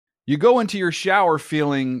You go into your shower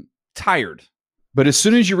feeling tired, but as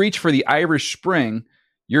soon as you reach for the Irish Spring,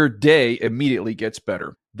 your day immediately gets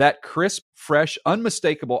better. That crisp, fresh,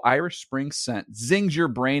 unmistakable Irish Spring scent zings your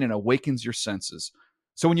brain and awakens your senses.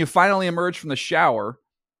 So when you finally emerge from the shower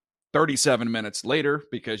 37 minutes later,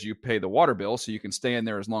 because you pay the water bill so you can stay in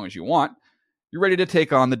there as long as you want, you're ready to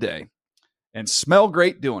take on the day and smell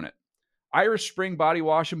great doing it. Irish Spring Body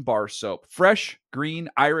Wash and Bar Soap. Fresh, green,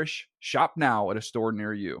 Irish. Shop now at a store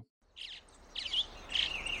near you.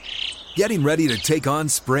 Getting ready to take on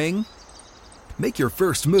spring? Make your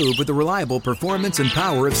first move with the reliable performance and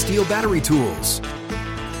power of Steel battery tools.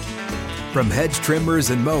 From hedge trimmers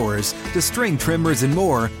and mowers to string trimmers and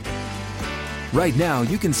more, right now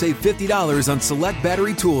you can save $50 on select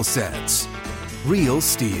battery tool sets. Real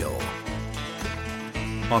Steel.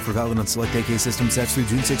 Offer valid on select AK system sets through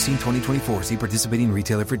June 16, 2024. See participating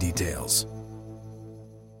retailer for details.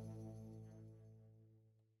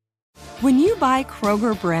 When you buy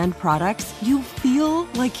Kroger brand products, you feel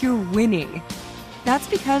like you're winning. That's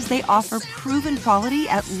because they offer proven quality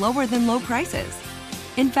at lower than low prices.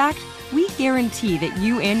 In fact, we guarantee that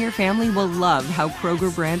you and your family will love how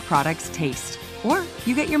Kroger brand products taste, or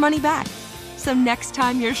you get your money back. So next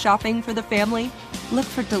time you're shopping for the family, look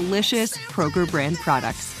for delicious Kroger brand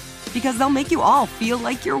products, because they'll make you all feel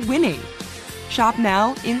like you're winning. Shop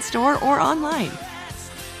now, in-store, or online.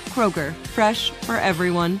 Kroger, fresh for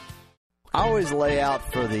everyone. I always lay out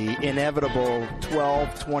for the inevitable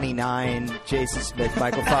 12-29 Jason Smith,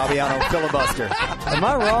 Michael Fabiano filibuster. Am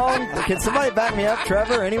I wrong? Can somebody back me up?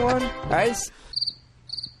 Trevor, anyone? Guys?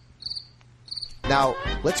 Now,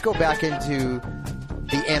 let's go back into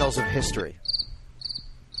the annals of history.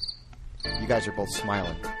 You guys are both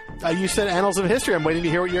smiling. You said annals of history. I'm waiting to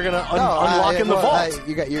hear what you're going to unlock in the vault.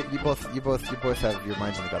 You both have your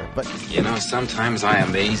minds in the gutter. But sometimes I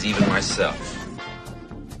amaze even myself.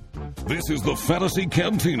 This is the Fantasy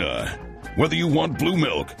Cantina. Whether you want blue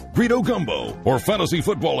milk, Greedo Gumbo, or fantasy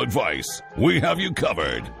football advice, we have you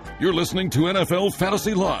covered. You're listening to NFL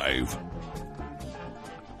Fantasy Live.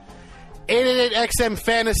 888-XM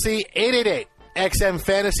Fantasy, 888-XM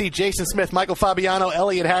Fantasy. Jason Smith, Michael Fabiano,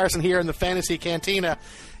 Elliot Harrison here in the Fantasy Cantina.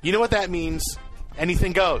 You know what that means?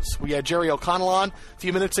 Anything goes. We had Jerry O'Connell on a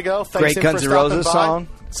few minutes ago. Great Guns N' Roses song.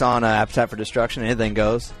 It's on Appetite for Destruction. Anything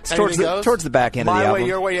goes. It's towards the back end of the album. My Way,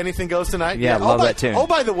 Your Way, Anything Goes tonight. Yeah, love that tune. Oh,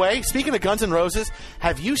 by the way, speaking of Guns N' Roses,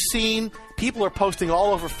 have you seen people are posting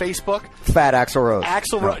all over Facebook? Fat Axl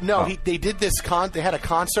Rose. They did this they had a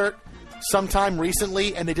concert sometime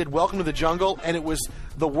recently, and they did Welcome to the Jungle, and it was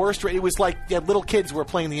the worst. It was like little kids were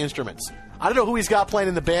playing the instruments. I don't know who he's got playing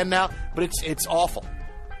in the band now, but it's awful.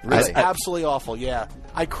 Really? It's absolutely awful, yeah.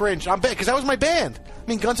 I cringe. I'm bad because that was my band. I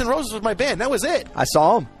mean, Guns N' Roses was my band. That was it. I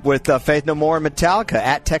saw him with Faith No More and Metallica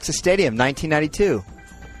at Texas Stadium, 1992.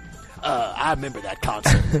 I remember that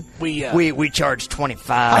concert. We charged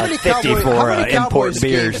 $25.50 for import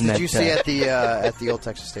beers. Did you see at the old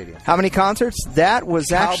Texas Stadium? How many concerts? That was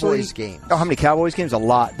Cowboys games. Oh, how many Cowboys games? A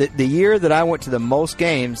lot. The year that I went to the most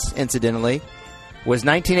games, incidentally, was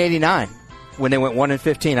 1989 when they went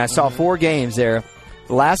 1-15. I saw 4 games there.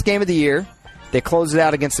 The last game of the year, they closed it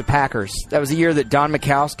out against the Packers. That was the year that Don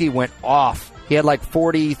Mikowski went off. He had like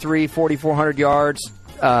 4,400 yards,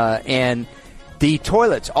 and the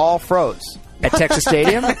toilets all froze at Texas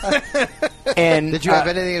Stadium. And did you have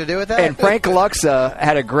anything to do with that? And Frank Luxa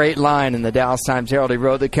had a great line in the Dallas Times-Herald. He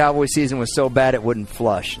wrote, "The Cowboy season was so bad it wouldn't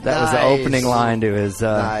flush." That was the opening line to his...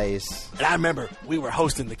 Nice. And I remember we were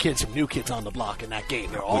hosting the kids from New Kids on the Block in that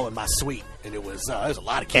game. They were all in my suite, and it was there was a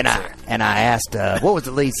lot of kids there. And I asked, what was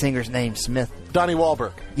the lead singer's name? Smith? Donnie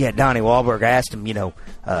Wahlberg. Yeah, Donnie Wahlberg. I asked him,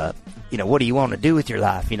 what do you want to do with your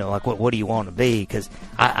life? What do you want to be? Because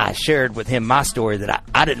I shared with him my story that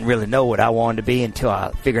I didn't really know what I wanted to be until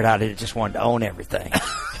I figured out I just wanted to own everything.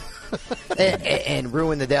 and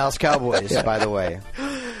ruin the Dallas Cowboys, by the way.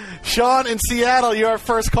 Sean in Seattle, you're our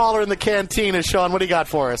first caller in the Cantina. Sean, what do you got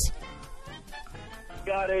for us?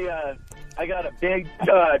 I got a big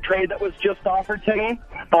trade that was just offered to me.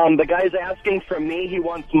 The guy's asking from me. He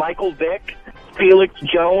wants Michael Vick, Felix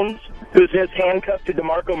Jones, who's his handcuffed to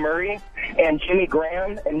DeMarco Murray, and Jimmy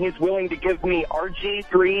Graham, and he's willing to give me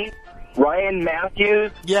RG3, Ryan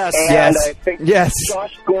Matthews, and I think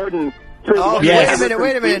Josh Gordon. Wait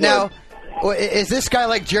a minute. Now, is this guy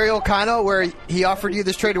like Jerry O'Connell, where he offered you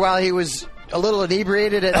this trade while he was a little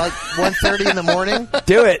inebriated at like 1:30 in the morning?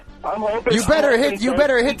 Do it. I'm hoping. You better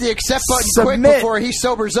hit the accept button quick before he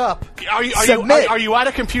sobers up. Are you at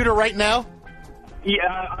a computer right now?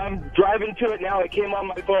 Yeah, I'm driving to it now. It came on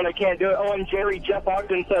my phone. I can't do it. Oh, I'm Jerry. Jeff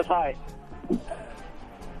Ogden says hi.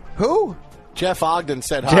 Who? Jeff Ogden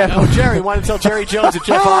said hi. Jerry, why don't you tell Jerry Jones that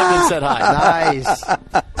Jeff Ogden said hi?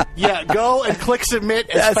 Nice. Yeah, go and click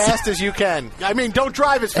submit as fast as you can. I mean, don't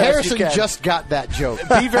drive as fast Harrison as you can. just got that joke.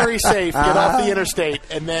 Be very safe. Get off the interstate,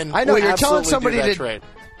 and then I know you're telling somebody to to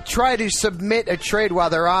try to submit a trade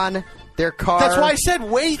while they're on their car. That's why I said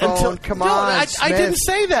wait until. Come no, on, I didn't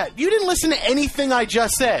say that. You didn't listen to anything I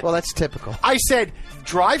just said. Well, that's typical. I said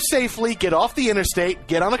drive safely, get off the interstate,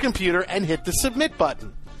 get on a computer, and hit the submit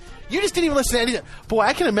button. You just didn't even listen to anything. Boy,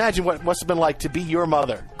 I can imagine what it must have been like to be your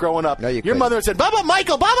mother growing up. No, you your couldn't. mother said, Baba,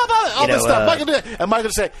 Michael, all this stuff. Michael, and Michael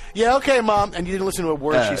would say, yeah, okay, Mom, and you didn't listen to a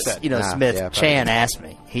word she said. Smith, Chan asked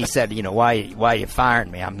me. He said, why are you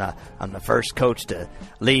firing me? I'm the first coach to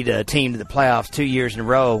lead a team to the playoffs 2 years in a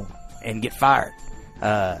row and get fired.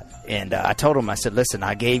 And I told him, I said, listen,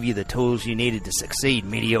 I gave you the tools you needed to succeed,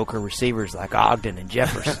 mediocre receivers like Ogden and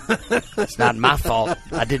Jefferson. It's not my fault.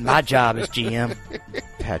 I did my job as GM.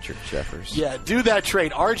 Patrick Jeffers. Yeah, do that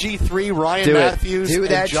trade. RG3, Ryan Do it. Matthews, Do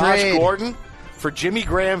and that Josh trade. Gordon for Jimmy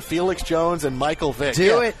Graham, Felix Jones, and Michael Vick.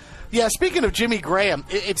 Do it. Yeah, speaking of Jimmy Graham,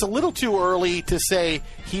 it's a little too early to say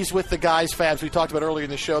he's with the guys, Fabs. We talked about earlier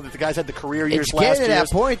in the show that the guys had the career years It's last getting year. to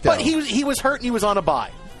that point, though. But he was hurt and he was on a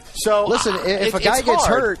bye. So Listen, if a guy gets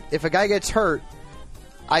hurt, hard.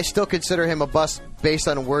 I still consider him a bust based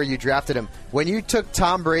on where you drafted him. When you took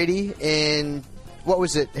Tom Brady in, what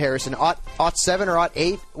was it, Harrison, aught 7 or aught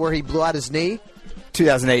 8, where he blew out his knee?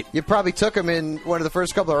 2008. You probably took him in one of the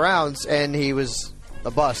first couple of rounds, and he was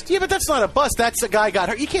a bust. Yeah, but that's not a bust. That's a guy got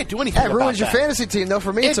hurt. You can't do anything That about ruins your that. fantasy team, though.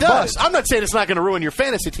 For me, it's a does. bust. I'm not saying it's not going to ruin your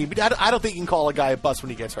fantasy team, but I don't think you can call a guy a bust when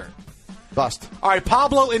he gets hurt. Bust. All right,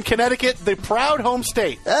 Pablo in Connecticut, the proud home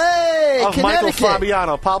state Hey, of Michael Connecticut.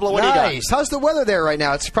 Fabiano. Pablo, what do you got? Nice. How's the weather there right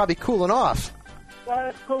now? It's probably cooling off. Well,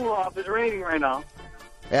 it's cool off. It's raining right now.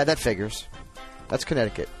 Yeah, that figures. That's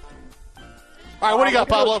Connecticut. All right, what do you got,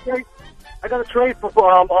 Pablo? I got a trade for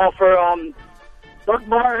Doug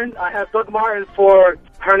Martin. I have Doug Martin for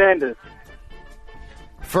Hernandez.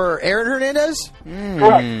 For Aaron Hernandez?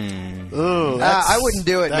 Correct. I wouldn't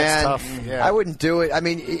do it, that's man. tough, yeah. I wouldn't do it. I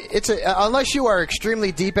mean, unless you are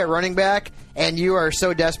extremely deep at running back and you are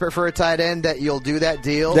so desperate for a tight end that you'll do that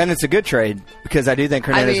deal. Then it's a good trade because I do think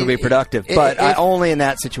Hernandez will be productive, if- but only in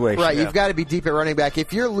that situation. Right, you've got to be deep at running back.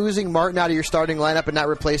 If you're losing Martin out of your starting lineup and not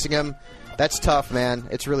replacing him, that's tough, man.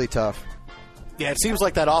 It's really tough. Yeah, it seems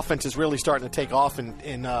like that offense is really starting to take off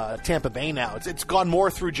in Tampa Bay now. It's gone more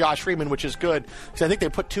through Josh Freeman, which is good, because I think they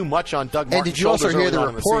put too much on Doug Martin's And did you also shoulders hear the early on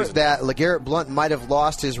in report season. that LeGarrette Blount might have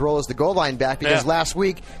lost his role as the goal line back because last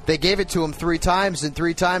week they gave it to him 3 times, and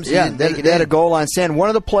 3 times he didn't make it they had in. a goal line stand. One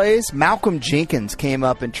of the plays, Malcolm Jenkins came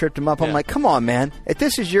up and tripped him up. I'm Yeah. like, come on, man. If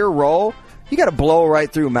this is your role, you got to blow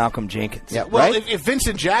right through Malcolm Jenkins. Yeah, Well, right? if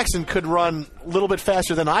Vincent Jackson could run a little bit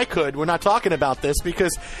faster than I could, we're not talking about this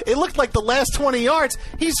because it looked like the last 20 yards,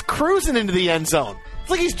 he's cruising into the end zone. It's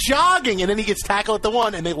like he's jogging, and then he gets tackled at the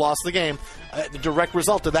 1, and they lost the game. The direct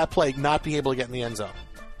result of that play, not being able to get in the end zone.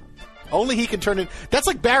 Only he can turn it. That's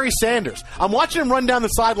like Barry Sanders. I'm watching him run down the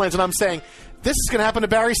sidelines, and I'm saying, this is going to happen to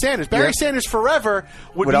Barry Sanders. Barry Sanders forever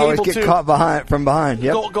would be always able get to caught from behind.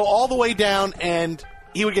 Yep. go all the way down, and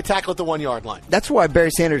he would get tackled at the 1 yard line. That's why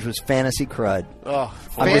Barry Sanders was fantasy crud. Oh,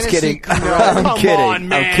 I'm just Fantasy kidding. crud. I'm come kidding. on,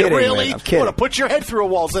 man! I'm kidding, really? man. I'm kidding. You want to put your head through a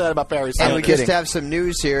wall? Say that about Barry And Sanders. we kidding. just have some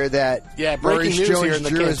news here that Yeah, breaking Maurice news here in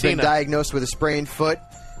Jones-Drew the has been cantina. diagnosed with a sprained foot,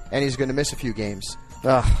 and he's going to miss a few games.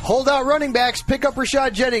 Ugh. Hold out running backs. Pick up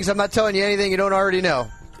Rashad Jennings. I'm not telling you anything you don't already know.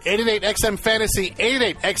 888-XM Fantasy,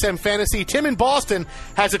 888-XM Fantasy. Tim in Boston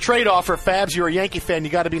has a trade offer. Fabs, you're a Yankee fan. You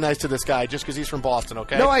got to be nice to this guy just because he's from Boston,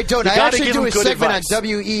 okay? No, I don't. You I gotta actually give do him a good segment advice. on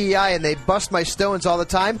WEEI, and they bust my stones all the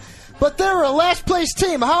time. But they're a last-place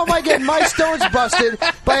team. How am I getting my stones busted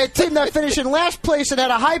by a team that finished in last place and had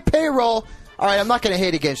a high payroll? All right, I'm not going to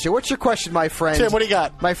hate against you. What's your question, my friend? Tim, what do you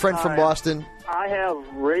got? My friend from Boston. I have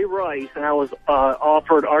Ray Rice, and I was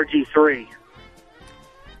offered RG3.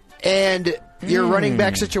 And your running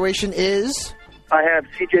back situation is? I have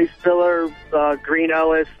C.J. Spiller, Green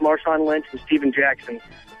Ellis, Marshawn Lynch, and Steven Jackson.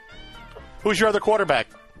 Who's your other quarterback?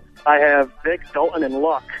 I have Vic, Dalton, and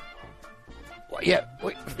Luck. Yeah.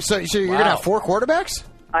 Wait, so you're going to have 4 quarterbacks?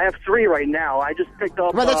 I have 3 right now. I just picked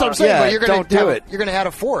up. Right, that's what I'm saying. yeah, but you're going don't do it. You're going to add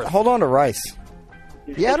a 4th. Hold on to Rice.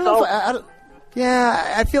 Yeah, I don't know. I don't,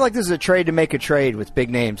 Yeah, I feel like this is a trade to make a trade with big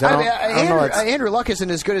names. I don't know. Andrew Luck isn't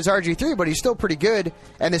as good as RG3, but he's still pretty good,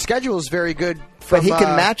 and the schedule is very good. But he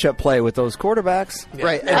can matchup play with those quarterbacks.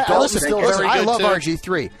 Right. And Dalton's Listen, still very I good, love too.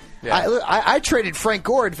 RG3. Yeah. I traded Frank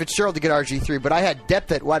Gore and Fitzgerald to get RG3, but I had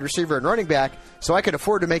depth at wide receiver and running back, so I could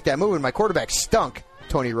afford to make that move, and my quarterback stunk,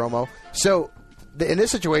 Tony Romo. So in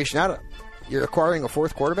this situation, you're acquiring a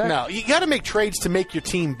fourth quarterback? No, you got to make trades to make your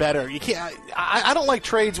team better. You can't. I don't like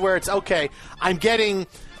trades where it's okay. I'm getting,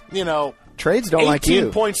 trades don't 18 like you.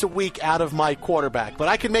 points a week out of my quarterback, but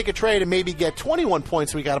I can make a trade and maybe get 21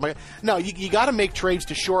 points a week out of my. No, you got to make trades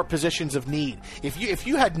to shore up positions of need. If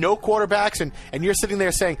you had no quarterbacks and you're sitting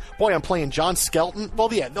there saying, "Boy, I'm playing John Skelton,"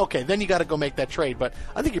 well, yeah, okay, then you got to go make that trade. But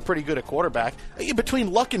I think you're pretty good at quarterback.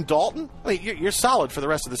 Between Luck and Dalton, I mean, you're solid for the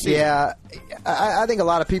rest of the season. Yeah, I think a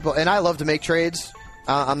lot of people, and I love to make trades.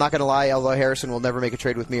 I'm not going to lie, although Harrison will never make a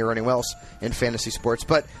trade with me or anyone else in fantasy sports,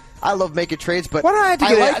 but I love making trades. But why don't I have to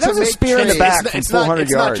get like that was a spear in the back from 400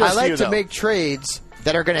 yards. I like to make trades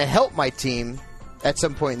that are going to help my team at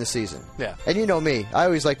some point in the season. Yeah. And you know me. I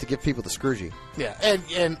always like to give people the Scroogey. Yeah.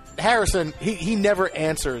 And Harrison, he never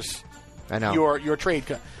answers I know. your trade.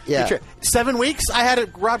 Yeah. 7 weeks? I had a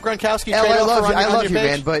Rob Gronkowski trade I offer love on you, your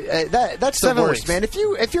man, page. but that's the 7 worst, weeks. man.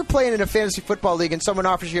 If you're playing in a fantasy football league and someone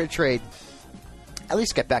offers you a trade, at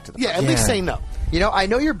least get back to the Yeah, at least say no. I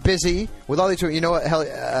know you're busy with all these. You know what?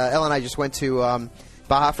 Elle and I just went to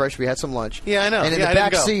Baja Fresh. We had some lunch. Yeah, I know. And in Yeah, the I didn't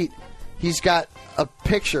back go. seat, he's got a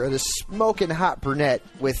picture of this smoking hot brunette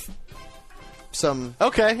with some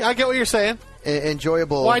Okay, I get what you're saying.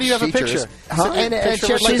 enjoyable. Why do you have a features. picture? So- and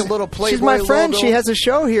she had like a little Playboy She's my friend. logo. She has a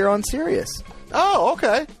show here on Sirius. Oh,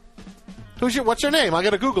 okay. What's your name? I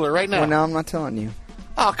got to Google her right now. Well, now I'm not telling you.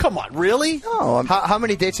 Oh, come on, really? No, How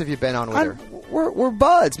many dates have you been on with her? we're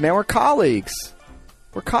buds, man. We're colleagues.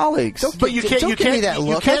 We're colleagues. But you can't. Don't You give me can't. that You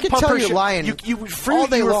look. can't I can pump tell her you're shit. lying You all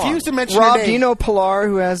day long. refuse to mention Rob, her name. do you know Pilar,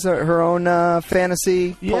 who has her own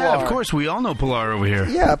fantasy? Yeah, Pilar. of course. We all know Pilar over here.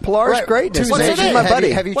 Yeah, Pilar's Right. greatness. What's man. her She's name? my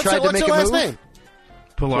buddy. Have you tried to what's make her a last move? name?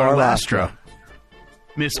 Pilar Lastra. Lastra.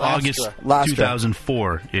 Miss Lastra. August Lastra.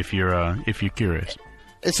 2004, if you're curious.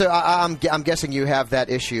 So I'm guessing you have that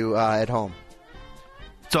issue at home.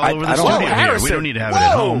 It's all I- over I the don't- studio Whoa, here. Harrison. We don't need to have it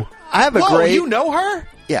at Whoa. home. I have a Whoa, great. you know her?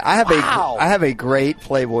 Yeah, I Wow. have a great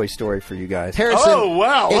Playboy story for you guys. Harrison, Oh,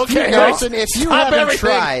 wow. If Okay, you, Harrison, if you Stop haven't everything.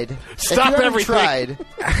 tried, Stop everything.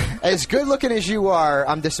 as good looking as you are,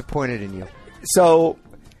 I'm disappointed in you. So,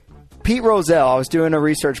 Pete Rozelle, I was doing a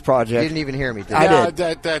research You project. didn't even hear me, did I you?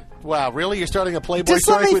 did. Wow, really? You're starting a Playboy Just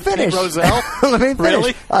let story me with finish. Pete Rozelle? Let me finish.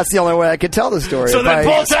 Really? That's the only way I could tell the story. So if then I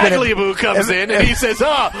Paul spin it- Tagliabue comes in and he says,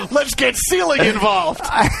 let's get Ceiling involved.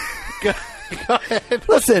 Go ahead.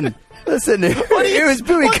 Listen. It was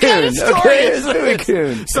Bowie What kind of Kuhn. story Okay, it is was Bowie this?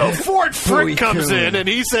 Kuhn. So Fort Bowie Frick comes Kuhn. in and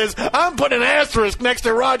he says, I'm putting an asterisk next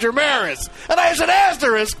to Roger Maris. And I said,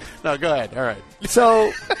 asterisk? No, go ahead. All right.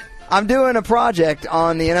 So, I'm doing a project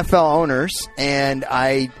on the NFL owners, and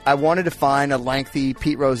I wanted to find a lengthy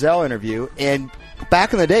Pete Rozelle interview. And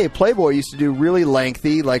back in the day, Playboy used to do really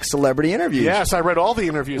lengthy, like, celebrity interviews. Yes, I read all the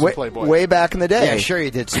interviews with Playboy. Way back in the day. Yeah, sure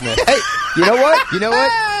you did, Smith. Hey, you know what? You know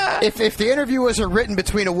what? If the interview wasn't written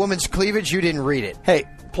between a woman's cleavage, you didn't read it. Hey,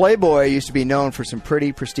 Playboy used to be known for some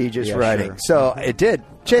pretty prestigious Yeah, writing. sure. So it did.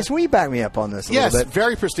 Jason, will you back me up on this a Yes, little bit?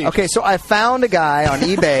 very prestigious. Okay, so I found a guy on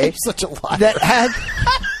eBay Such a liar. that had.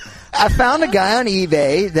 I found a guy on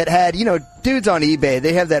eBay that had, dudes on eBay,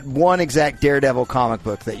 they have that one exact Daredevil comic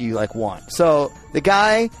book that you want. So the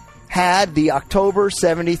guy had the October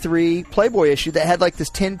 73 Playboy issue that had this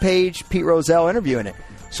 10-page Pete Rozelle interview in it.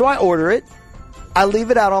 So I order it. I leave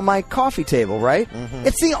it out on my coffee table, right? Mm-hmm.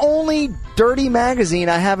 It's the only dirty magazine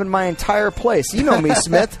I have in my entire place. You know me,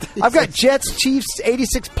 Smith. I've got Jets Chiefs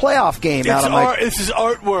 86 playoff game out on my... This is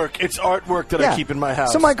artwork. It's artwork that I keep in my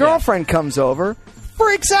house. So my girlfriend comes over,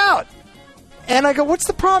 freaks out. And I go, what's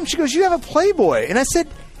the problem? She goes, you have a Playboy. And I said,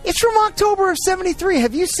 it's from October of 73.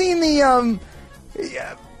 Have you seen the...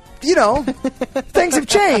 things have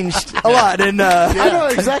changed a lot. And I know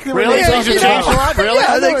exactly what Really? you're Things talking have changed a about. lot? Really?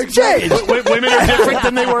 Yeah, things have changed. Women are different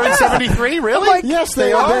than they were in 73? Really? I'm like, Yes,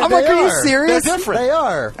 they are. I'm like, are you serious? They're different. They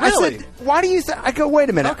are. I Really? said, why do you think? I go, wait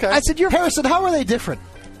a minute. Okay. I said, Harrison, how are they different?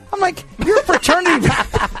 I'm like, your fraternity,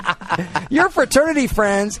 your fraternity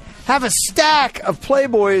friends have a stack of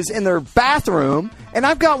Playboys in their bathroom, and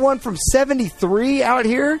I've got one from 73 out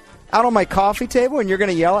here, out on my coffee table, and you're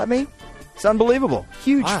going to yell at me? It's unbelievable.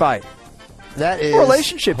 Huge fight. That is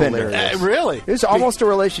Relationship ender. hilarious. Really? It was almost a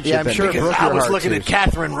relationship Yeah, I'm ender. sure it Because broke I your was heart, looking too. at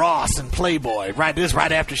Catherine Ross and Playboy right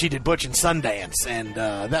after she did Butch and Sundance, and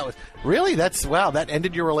that was really that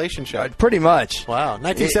ended your relationship. Pretty much. Wow,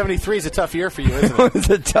 1973 is a tough year for you, isn't it? It was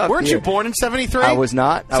a tough Weren't year. you born in 73? I was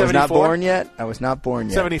not. I was not 74? born yet. I was not born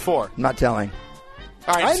yet. 74. I'm not telling.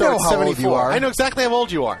 All right, I so know it's how old 74. you are. I know exactly how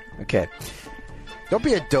old you are. Okay. Don't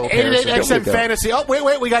be a dope, 88 Harrison. XM Fantasy. Oh,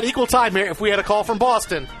 wait, we got equal time here. If we had a call from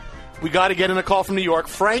Boston. We got to get in a call from New York.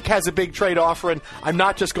 Frank has a big trade offer, and I'm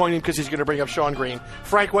not just going in because he's going to bring up Sean Green.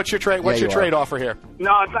 Frank, what's your trade? What's your trade offer here?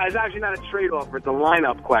 No, it's actually not a trade offer. It's a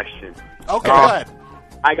lineup question. Okay, go ahead.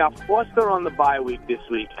 I got Foster on the bye week this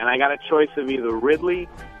week, and I got a choice of either Ridley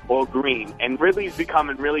or Green. And Ridley's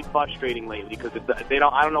becoming really frustrating lately because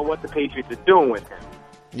I don't know what the Patriots are doing with him.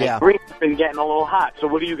 Yeah. And Green's been getting a little hot. So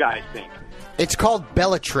what do you guys think? It's called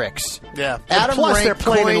Bellatrix. Yeah. Adam Plus, Rank they're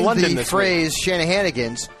playing in coined London the this phrase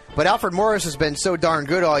Shanahanigans, but Alfred Morris has been so darn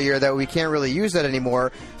good all year that we can't really use that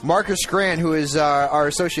anymore. Marcus Grant, who is our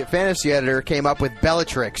associate fantasy editor, came up with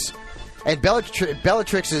Bellatrix. And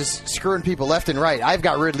Bellatrix is screwing people left and right. I've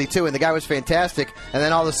got Ridley, too, and the guy was fantastic. And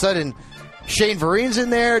then all of a sudden, Shane Vereen's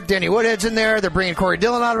in there, Danny Woodhead's in there, they're bringing Corey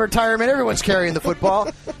Dillon out of retirement. Everyone's carrying the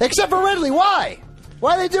football, except for Ridley. Why?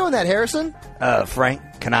 Why are they doing that, Harrison? Frank,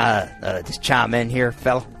 can I just chime in here,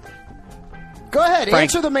 fella? Go ahead. Frank,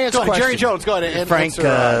 answer the man's go ahead, question. Jerry Jones, go ahead. Frank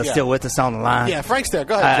still with us on the line? Yeah, Frank's there.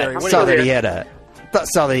 Go ahead, Jerry. I saw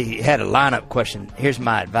that he had a lineup question. Here's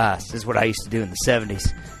my advice. This is what I used to do in the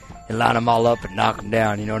 70s. And line them all up and knock them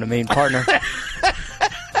down. You know what I mean, partner?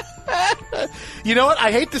 You know what?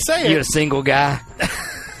 I hate to say it. You're a single guy.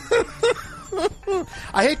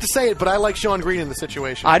 I hate to say it, but I like Sean Green in the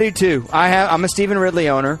situation. I do, too. I'm a Stephen Ridley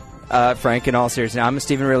owner, Frank, in all seriousness. I'm a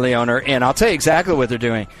Stephen Ridley owner, and I'll tell you exactly what they're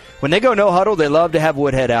doing. When they go no-huddle, they love to have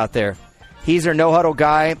Woodhead out there. He's their no-huddle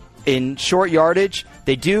guy in short yardage.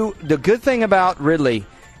 They do. The good thing about Ridley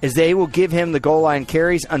is they will give him the goal line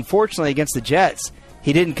carries. Unfortunately, against the Jets,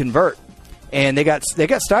 he didn't convert, and they got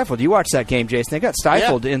stifled. You watched that game, Jason. They got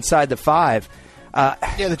stifled inside the 5.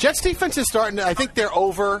 The Jets defense is starting to, I think they're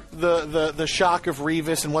over the shock of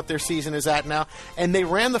Revis and what their season is at now, and they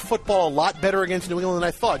ran the football a lot better against New England than I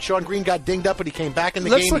thought. Sean Green got dinged up, but he came back in the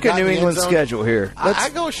game. Let's look at New England's schedule here. I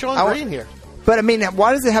go with Sean Green here. But, I mean,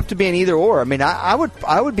 why does it have to be an either-or? I mean, I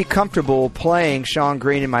would be comfortable playing Sean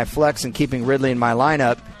Green in my flex and keeping Ridley in my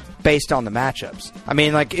lineup based on the matchups. I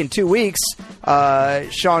mean, like in 2 weeks,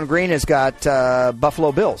 Sean Green has got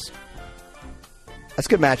Buffalo Bills. That's a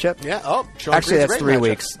good matchup. Yeah. Oh, Sean actually, Green's that's 3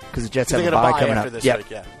 weeks because the Jets have a bye coming up. This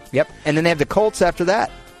week, yeah. Yep. And then they have the Colts after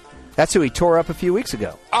that. That's who he tore up a few weeks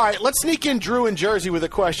ago. All right, let's sneak in Drew in Jersey with a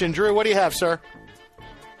question. Drew, what do you have, sir?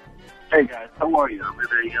 Hey guys, how are you?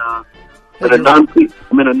 I'm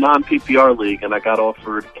in a non-PPR league, and I got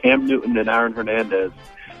offered Cam Newton and Aaron Hernandez,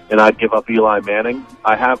 and I'd give up Eli Manning.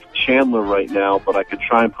 I have Chandler right now, but I could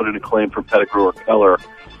try and put in a claim for Pettigrew or Keller,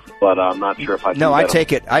 but I'm not sure if I can. No, I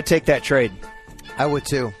take it. I take that trade. I would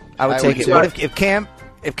too. I would take it. Too. But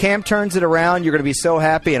if Cam turns it around, you're going to be so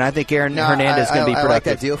happy, and I think Aaron Hernandez is going to be productive. I like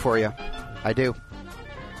that deal for you. I do.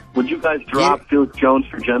 Would you guys drop Felix Jones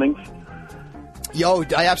for Jennings? Yo,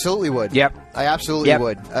 I absolutely would. Yep. I absolutely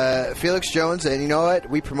would. Felix Jones, and you know what?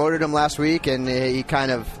 We promoted him last week, and he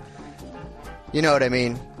kind of, you know what I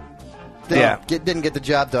mean? Didn't get the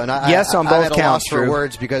job done. On both I'm at a loss counts, for Drew.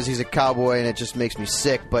 words because he's a Cowboy, and it just makes me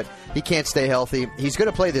sick. But he can't stay healthy. He's going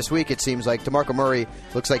to play this week, it seems like. DeMarco Murray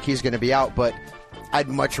looks like he's going to be out, but I'd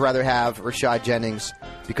much rather have Rashad Jennings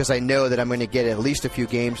because I know that I'm going to get at least a few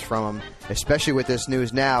games from him, especially with this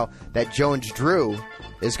news now that Jones-Drew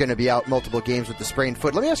is going to be out multiple games with the sprained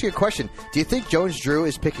foot. Let me ask you a question. Do you think Jones-Drew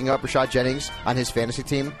is picking up Rashad Jennings on his fantasy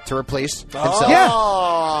team to replace himself? Yeah,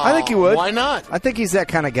 I think he would. Why not? I think he's that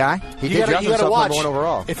kind of guy. He did draft himself number 1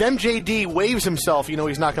 overall. If MJD waves himself, you know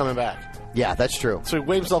he's not coming back. Yeah, that's true. So he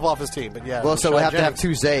waves himself off his team. But yeah. Well, so Rashad we'll have Jennings. to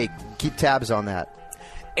have Tuesday. Keep tabs on that.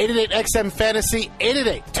 888 XM Fantasy,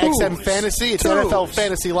 888 XM Fantasy. It's Twos. NFL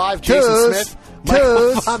Fantasy Live. Jason Smith,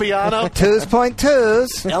 Michael Fabiano,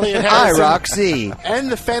 2.2s. Elliot Harrison, Roxy, and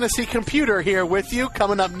the Fantasy Computer here with you.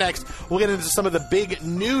 Coming up next, we'll get into some of the big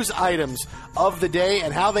news items of the day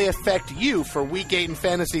and how they affect you for Week 8 in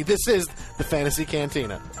Fantasy. This is the Fantasy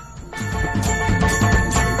Cantina.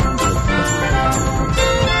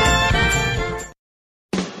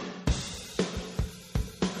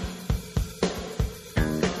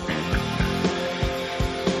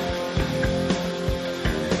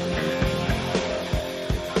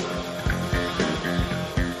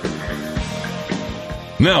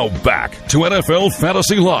 Now back to NFL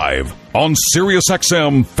Fantasy Live on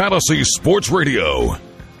SiriusXM Fantasy Sports Radio.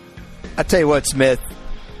 I tell you what, Smith,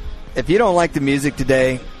 if you don't like the music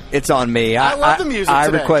today, it's on me. I love the music I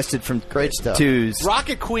today. requested from Great stuff. Twos.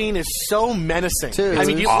 Rocket Queen is so menacing. I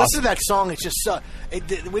mean, you listen to that song, it's just so.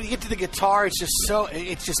 When you get to the guitar, it's just so.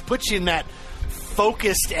 It just puts you in that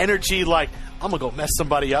focused energy, like I'm gonna go mess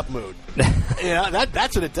somebody up mood.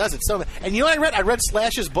 That's what it does. It's so. And you know what I read? I read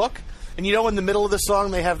Slash's book. And you know, in the middle of the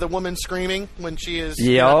song, they have the woman screaming when she is.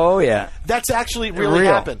 Oh, yeah. That's actually really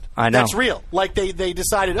Real. happened. I know. That's real. Like they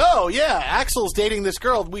decided, oh yeah, Axel's dating this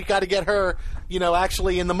girl. We got to get her,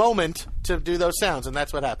 actually in the moment to do those sounds, and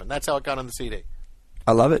that's what happened. That's how it got on the CD.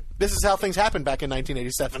 I love it. This is how things happened back in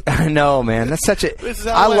 1987. I know, man. That's such a. This is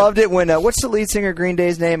how I it went. loved it when. What's the lead singer of Green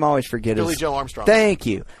Day's name? I always forget Billy his. Joe Armstrong. Thank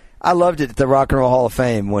you. I loved it at the Rock and Roll Hall of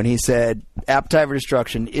Fame when he said Appetite for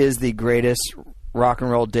Destruction is the greatest rock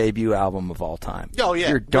and roll debut album of all time. Oh, yeah.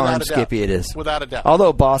 You're darn Without a doubt. skippy it is. Without a doubt.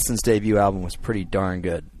 Although Boston's debut album was pretty darn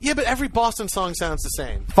good. Yeah, but every Boston song sounds the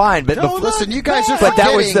same. Fine, but Listen, you guys are but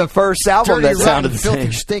that was forgetting the first album Dirty, that sounded Rotten, the Filthy,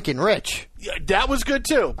 same. Stinking Rich. Yeah, that was good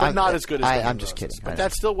too, but not as good as Guns I'm N' just Roses. kidding. But I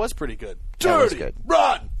that still was pretty good. That was Dirty, good.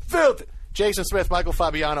 rotten, filthy. Jason Smith, Michael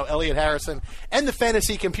Fabiano, Elliot Harrison, and the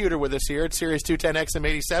Fantasy Computer with us here at Series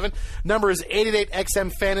 210XM87. Number is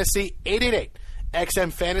 888-XM-FANTASY,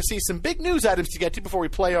 888-XM Fantasy. Some big news items to get to before we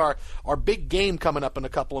play our big game coming up in a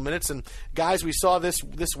couple of minutes. And guys, we saw this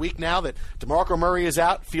week now that DeMarco Murray is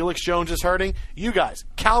out, Felix Jones is hurting. You guys,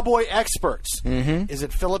 Cowboy experts. Mm-hmm. Is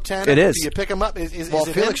it Philip Tanner? It is. Do you pick him up? Is it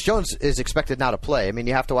Felix him? Jones is expected now to play. I mean,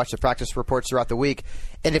 you have to watch the practice reports throughout the week.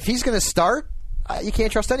 And if he's going to start, you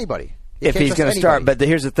can't trust anybody. If he's going to start. But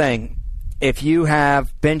here's the thing. If you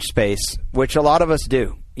have bench space, which a lot of us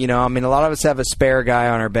do, a lot of us have a spare guy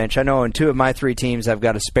on our bench. I know in 2 of my 3 teams I've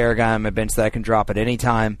got a spare guy on my bench that I can drop at any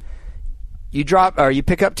time. You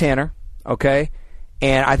pick up Tanner, okay?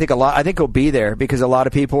 And I think he'll be there because a lot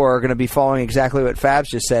of people are going to be following exactly what Fabs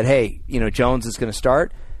just said. Hey, Jones is going to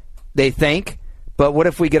start. They think. But what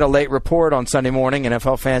if we get a late report on Sunday morning,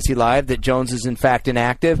 NFL Fantasy Live, that Jones is in fact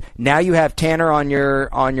inactive? Now you have Tanner on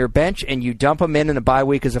your bench, and you dump him in a bye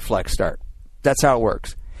week as a flex start. That's how it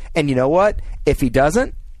works. And you know what? If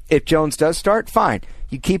Jones does start, fine.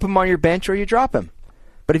 You keep him on your bench or you drop him.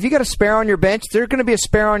 But if you got a spare on your bench, there's going to be a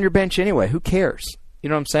spare on your bench anyway. Who cares? You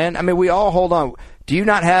know what I'm saying? I mean, we all hold on. Do you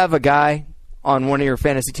not have a guy on one of your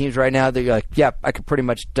fantasy teams right now that you're like, yep, I could pretty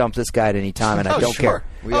much dump this guy at any time and I don't care.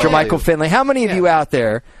 Jermichael Finley. How many of you out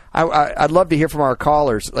there? I'd love to hear from our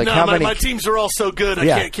callers. Like, how many? My teams are all so good.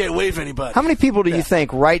 I can't waive anybody. How many people do you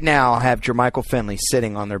think right now have Jermichael Finley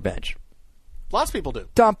sitting on their bench? Lots of people do.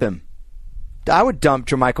 Dump him. I would dump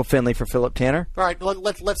Jermichael Finley for Philip Tanner. All right,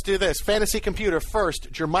 let's do this. Fantasy Computer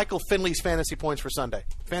first. Jermichael Finley's fantasy points for Sunday.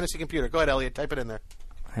 Fantasy Computer. Go ahead, Elliot. Type it in there.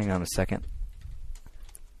 Hang on a second.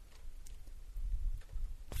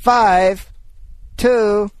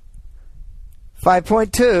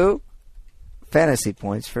 5.2 fantasy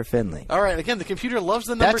points for Finley. All right, again, the computer loves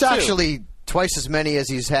the number That's 2. actually twice as many as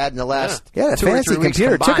he's had in the last the 2 or fantasy 3 weeks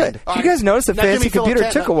computer combined. took you guys notice the Now give fantasy me Philip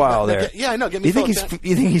computer Tanner. took a while there? Yeah, I know. Give me You think Philip Tanner.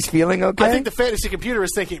 you think he's feeling okay? I think the fantasy computer is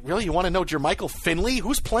thinking, really, you want to know Jermichael Finley?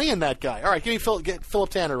 Who's playing that guy? All right, get Philip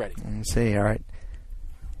Tanner ready. Let's see. All right.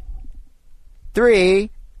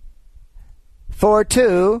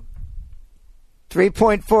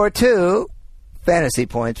 3.42 fantasy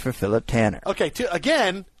points for Philip Tanner. Okay,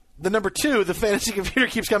 again, the number 2, the fantasy computer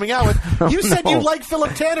keeps coming out with. You said you like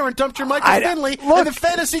Philip Tanner and dumped Jermichael Finley, and the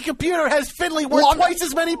fantasy computer has Finley worth twice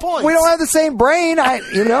as many points. We don't have the same brain. I'm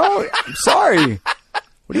sorry.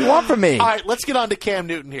 What do you want from me? All right, let's get on to Cam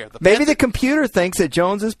Newton here. Maybe the computer thinks that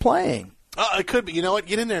Jones is playing. It could be. You know what?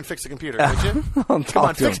 Get in there and fix the computer, would you? Come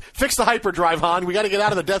on, fix the hyperdrive, Han. We got to get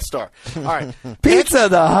out of the Death Star. All right. Pizza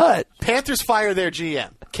the Hut. Panthers fire their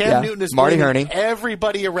GM. Cam Newton is Marty blaming Herney.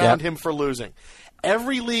 everybody around him for losing.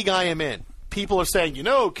 Every league I am in, people are saying,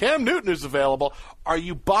 Cam Newton is available. Are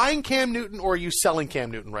you buying Cam Newton or are you selling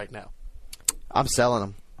Cam Newton right now? I'm selling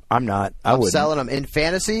him. I'm not. I'm selling him. In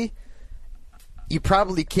fantasy, you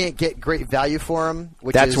probably can't get great value for him,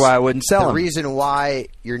 which That's is why I wouldn't sell him. The reason why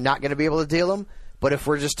you're not going to be able to deal him. But if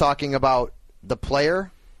we're just talking about the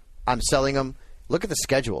player, I'm selling him. Look at the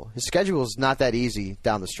schedule. His schedule is not that easy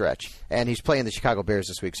down the stretch. And he's playing the Chicago Bears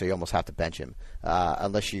this week, so you almost have to bench him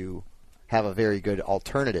unless you have a very good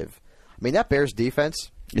alternative. I mean, that Bears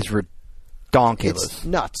defense is redonkulous. It's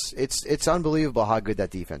nuts. It's unbelievable how good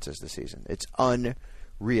that defense is this season. It's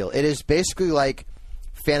unreal. It is basically like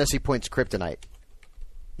fantasy points kryptonite.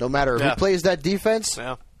 No matter who plays that defense,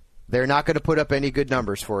 they're not going to put up any good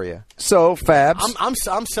numbers for you. So, Fabs,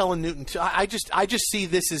 I'm selling Newton too. I just see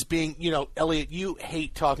this as being, Elliot, you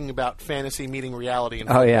hate talking about fantasy meeting reality.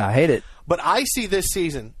 Oh yeah, I hate it. But I see this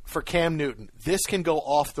season for Cam Newton, this can go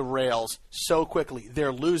off the rails so quickly.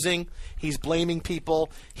 They're losing. He's blaming people.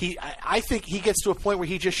 I think he gets to a point where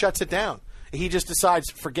he just shuts it down. he just decides,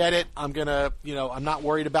 forget it, I'm not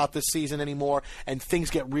worried about this season anymore, and things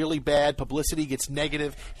get really bad, publicity gets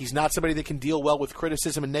negative, he's not somebody that can deal well with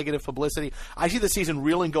criticism and negative publicity, I see the season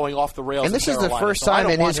really going off the rails. And this in is the Carolina, first so I time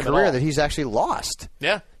don't in want his him at career all. that he's actually lost.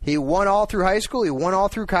 Yeah. He won all through high school, he won all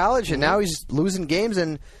through college, and now he's losing games,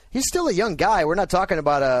 and he's still a young guy. We're not talking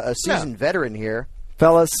about a seasoned veteran here.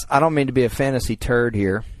 Fellas, I don't mean to be a fantasy turd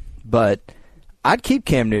here, but I'd keep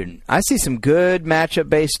Cam Newton. I see some good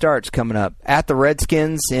matchup-based starts coming up at the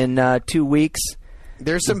Redskins in 2 weeks.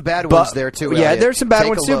 There's some bad ones there, too, Yeah, Elliot. there's some bad Take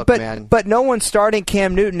ones, a too, look, but man. but no one's starting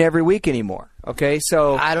Cam Newton every week anymore, okay?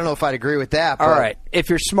 So I don't know if I'd agree with that. all but- right, if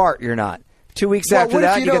you're smart, you're not. 2 weeks Well, after what if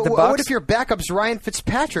that, you get the Bucs. What if your backup's Ryan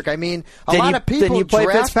Fitzpatrick? I mean, a Then lot you- of people then you play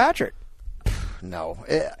draft Fitzpatrick. No.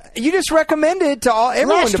 You just recommended to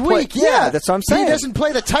everyone Last to play. week, yeah. That's what I'm saying. He doesn't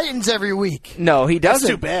play the Titans every week. No, he doesn't.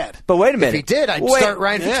 That's too bad. But wait a minute. If he did, I'd start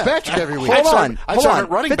Ryan Fitzpatrick every week. Hold on. I'd Hold start on. at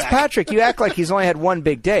running back. Fitzpatrick, you act like he's only had one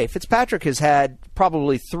big day. Fitzpatrick has had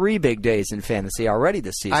probably 3 big days in fantasy already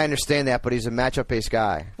this season. I understand that, but he's a matchup-based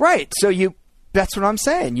guy. Right. So that's what I'm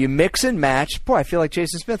saying. You mix and match. Boy, I feel like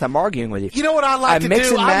Jason Smith. I'm arguing with you. You know what I like to mix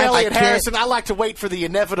do? and I'm match. Elliot I can't- Harrison. I like to wait for the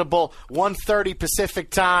inevitable 1:30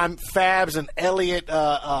 Pacific time. Fabs and Elliot,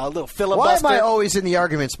 little filibuster. Why am I always in the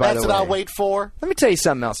arguments, by That's the way? what I'll wait for. Let me tell you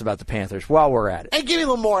something else about the Panthers while we're at it. And give me a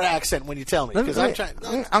little more accent when you tell me. Because I'm trying.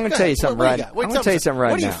 I'm going to tell you something right now. I'm going to tell you something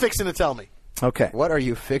right What are you now. fixing to tell me? Okay. What are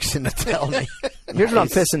you fixing to tell me? Here's what I'm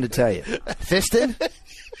fisting to tell you. Fisting?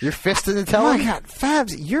 You're fisting to tell Oh, my me? God.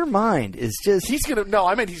 Fabs, your mind is just... He's gonna. No,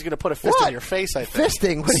 I meant he's gonna put a fist in your face. I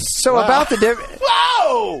think. Fisting? So about the difference...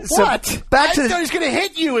 Whoa! So what? back to I the- thought he was going to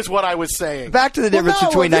hit you, is what I was saying. Back to the difference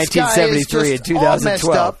between this guy is 1973 and just all messed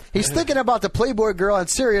 2012. up. He's thinking about the Playboy girl on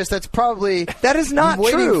Sirius that's probably That is not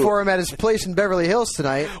waiting true. for him at his place in Beverly Hills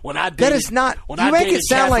tonight. When I dated, That is not... When You I make dated it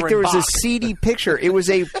sound like there was Catherine a Bach. seedy picture. It was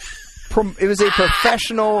a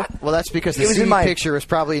professional... Well, that's because the It was in CD my- picture was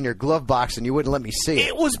probably in your glove box and you wouldn't let me see it.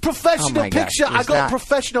 It was professional Oh my God, picture. it I was got not.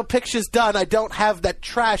 professional pictures done. I don't have that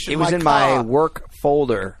trash in It was my in car. my work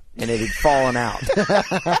folder, and it had fallen out.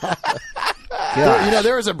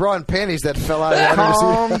 There was a bra and panties that fell out of that.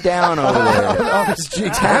 Calm down over there. Off his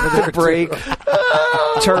jeans. Tap the brake.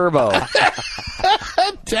 Turbo.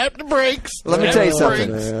 Tap the brakes. Let me Tap tell you the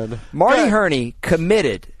something. brakes. Marty Herney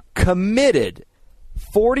committed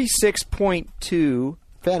 46.2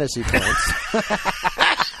 fantasy points.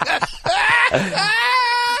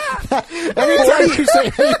 Anytime you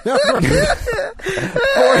say any number.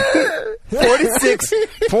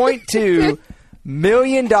 $46.2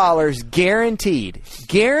 million guaranteed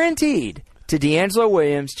to D'Angelo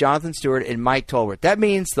Williams, Jonathan Stewart, and Mike Tolbert. That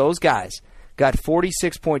means those guys got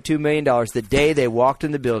 $46.2 million the day they walked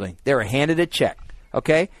in the building. They were handed a check,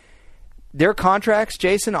 okay? Their contracts,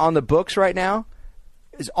 Jason, on the books right now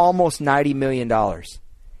is almost $90 million.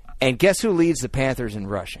 And guess who leads the Panthers in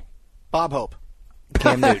rushing? Bob Hope.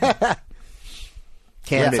 Cam Newton.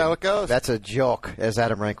 That's how it goes. That's a joke, as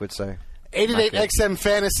Adam Rank would say. 888 XM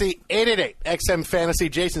Fantasy, 888 XM Fantasy.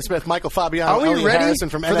 Jason Smith, Michael Fabiano, Are we Elliot ready Harrison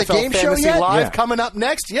from for the NFL game show Fantasy yet? Live. Yeah. Coming up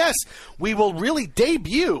next, yes, we will really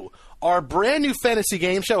debut our brand new fantasy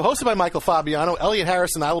game show hosted by Michael Fabiano. Elliot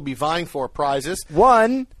Harrison and I will be vying for prizes.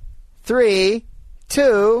 1, 3,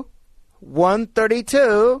 2,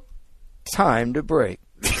 132. Time to break.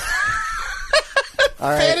 All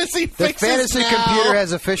right. Fantasy The fixes fantasy now. computer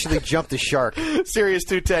has officially jumped the shark. Sirius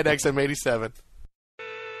 210 XM 87.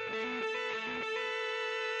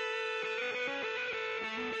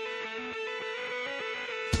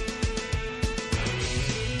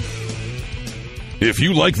 If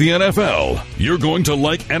you like the NFL, you're going to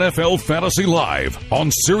like NFL Fantasy Live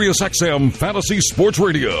on SiriusXM Fantasy Sports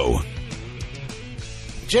Radio.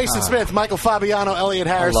 Jason Smith, Michael Fabiano, Elliot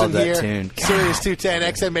Harrison love that here. tune. God. Sirius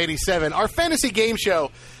 210 XM 87. Our fantasy game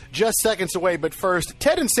show just seconds away, but first,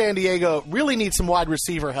 Ted in San Diego really needs some wide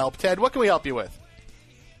receiver help. Ted, what can we help you with?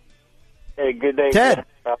 Hey, good day, Ted.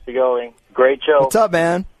 How's it going? Great show. What's up,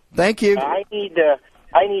 man? Thank you. I need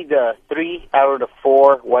 3 out of the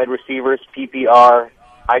 4 wide receivers PPR.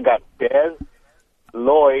 I got Dez,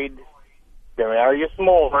 Lloyd, Demarius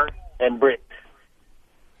Moore, and Britt.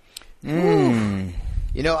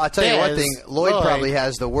 You know, I'll tell you one Dez, thing. Lloyd probably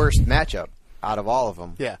has the worst matchup out of all of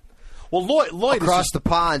them. Yeah. Well, Lloyd Across is the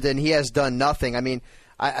pond, and he has done nothing. I mean,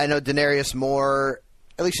 I know Denarius Moore,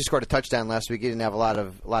 at least he scored a touchdown last week. He didn't have a lot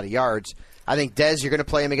of yards. I think Dez, you're going to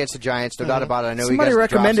play him against the Giants, no doubt about it. I know Somebody he got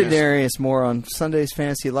recommended drops. Darius Moore on Sunday's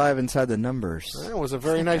Fantasy Live inside the numbers. That was a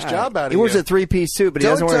very nice job out of He wears a three-piece suit, but he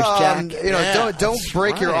doesn't wear his jacket. Don't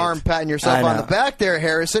break your arm patting yourself on the back there,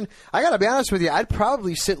 Harrison. I got to be honest with you. I'd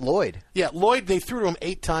probably sit Lloyd. Yeah, Lloyd, they threw to him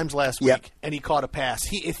 8 times last week, and he caught a pass.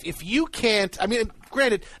 If you can't, I mean,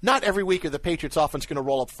 granted, not every week are the Patriots offense going to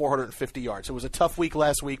roll up 450 yards. It was a tough week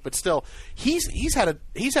last week, but still, he's had a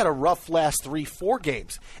rough last 3-4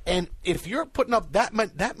 games. And if you're putting up that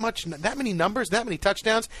many numbers, that many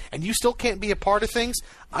touchdowns, and you still can't be a part of things,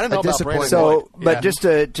 I don't know about Brandon Lloyd. But just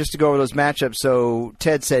to go over those matchups, so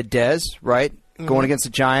Ted said Dez, right? Going against the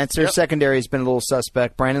Giants. Their secondary has been a little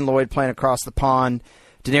suspect. Brandon Lloyd playing across the pond.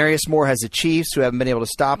 Denarius Moore has the Chiefs, who haven't been able to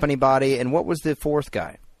stop anybody. And what was the fourth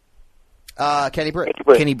guy? Kenny Britt.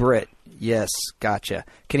 Kenny Britt. Yes, gotcha.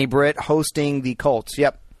 Kenny Britt hosting the Colts.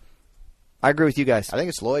 Yep. I agree with you guys. I think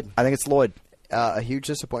it's Lloyd. A huge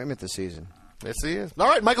disappointment this season. Yes, he is. All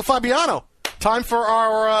right, Michael Fabiano. Time for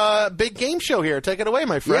our big game show here. Take it away,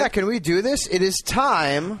 my friend. Yeah, can we do this? It is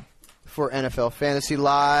time for NFL Fantasy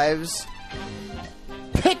Live's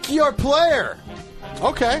Pick Your Player.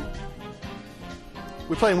 Okay.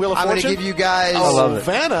 We're playing Wheel of I'm Fortune? going to give you guys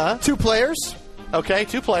Vanna. 2 players. Okay,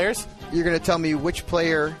 2 players. You're going to tell me which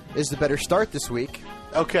player is the better start this week.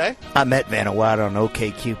 Okay. I met Vanna White on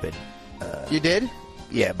OkCupid. You did?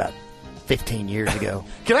 Yeah, about 15 years ago.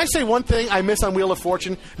 Can I say one thing I miss on Wheel of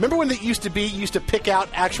Fortune? Remember when it used to be, you used to pick out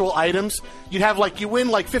actual items? You'd have, you win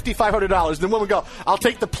 $5,500. Then women go, I'll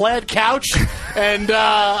take the plaid couch, and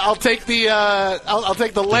I'll take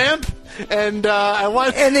the lamp, and I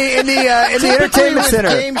want... In the entertainment center.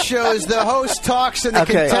 Game shows, the host talks and the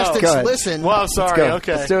contestants listen. Well, sorry.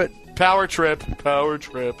 Okay. Let's do it. Power trip.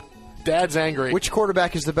 Dad's angry. Which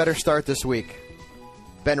quarterback is the better start this week?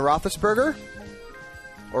 Ben Roethlisberger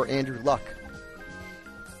or Andrew Luck?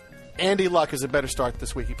 Andy Luck is a better start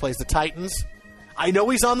this week. He plays the Titans. I know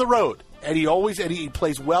he's on the road, and he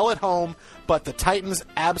plays well at home, but the Titans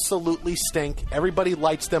absolutely stink. Everybody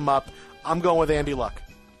lights them up. I'm going with Andy Luck.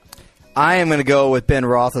 I am going to go with Ben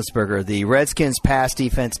Roethlisberger. The Redskins' pass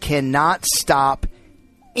defense cannot stop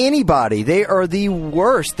anybody. They are the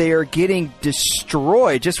worst. They are getting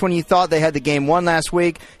destroyed. Just when you thought they had the game won last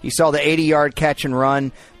week, you saw the 80-yard catch and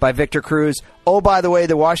run by Victor Cruz. Oh, by the way,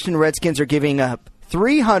 the Washington Redskins are giving up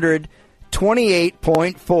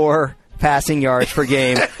 328.4 passing yards per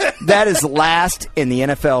game. That is last in the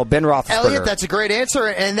NFL. Ben Roethlisberger. Elliot, that's a great answer,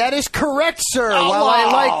 and that is correct, sir. While I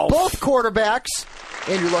like both quarterbacks,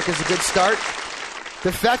 Andrew Luck is a good start.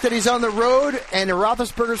 The fact that he's on the road and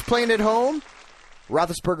Roethlisberger's playing at home,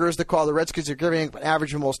 Roethlisberger is the call. The Redskins are giving an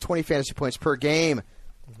average of almost 20 fantasy points per game.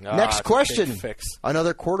 Next question.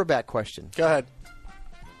 Another quarterback question. Go ahead.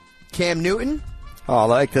 Cam Newton. Oh, I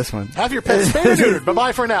like this one. Have your pets spayed or neutered.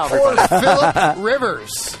 Bye-bye for now, Or everybody. Phillip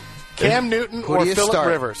Rivers. Cam Newton Who or do you Phillip start?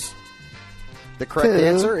 Rivers? The correct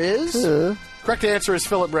answer is... Correct answer is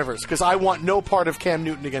Phillip Rivers, because I want no part of Cam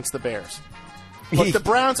Newton against the Bears. Look, the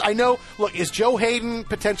Browns, I know, look, is Joe Hayden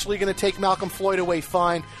potentially going to take Malcolm Floyd away?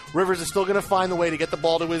 Fine. Rivers is still going to find the way to get the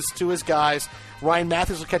ball to his guys. Ryan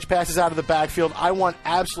Matthews will catch passes out of the backfield. I want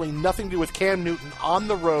absolutely nothing to do with Cam Newton on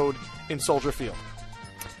the road in Soldier Field.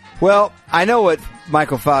 Well, I know what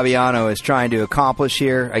Michael Fabiano is trying to accomplish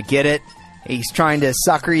here. I get it. He's trying to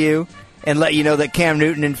sucker you and let you know that Cam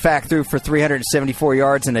Newton, in fact, threw for 374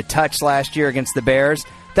 yards and a touch last year against the Bears.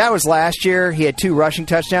 That was last year. He had 2 rushing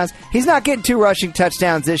touchdowns. He's not getting 2 rushing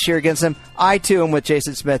touchdowns this year against him. I, too, am with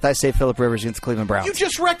Jason Smith. I say Phillip Rivers against the Cleveland Browns. You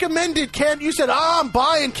just recommended Cam. You said, I'm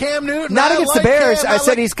buying Cam Newton. Not I against like the Bears. Cam. I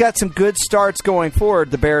said he's got some good starts going forward,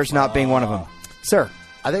 the Bears not being one of them. Sir.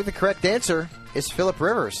 I think the correct answer is Phillip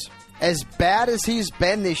Rivers. As bad as he's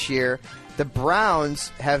been this year, the Browns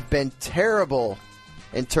have been terrible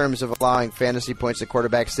in terms of allowing fantasy points to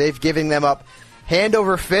quarterbacks. They've given them up hand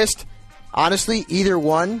over fist. Honestly, either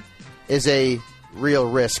one is a real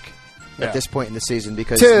risk at this point in the season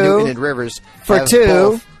because Newton and Rivers have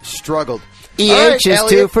both struggled. EH is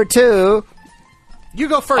 2 for 2. You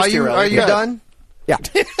go first. Are you done? Yeah.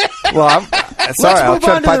 Well, I'm sorry. Let's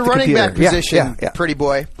move on to the running back position, yeah. pretty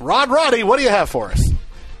boy. Roddy, what do you have for us?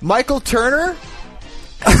 Michael Turner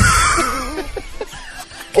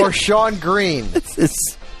or Sean Green?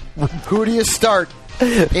 Who do you start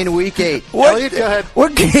in Week 8? Elliot, go ahead.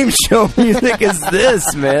 What game show music is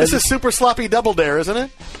this, man? This is Super Sloppy Double Dare, isn't it?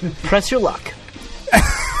 Press your luck.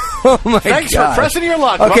 Oh my Thanks gosh. for pressing your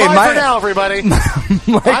luck. Okay, Bye for now, everybody.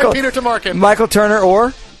 Michael, I'm Peter Tomarkin. Michael Turner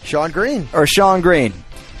or Sean Green.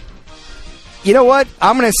 You know what?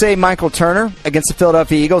 I'm going to say Michael Turner against the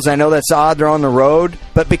Philadelphia Eagles. I know that's odd. They're on the road.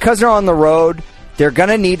 But because they're on the road, They're going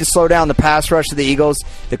to need to slow down the pass rush of the Eagles.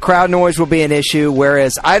 The crowd noise will be an issue,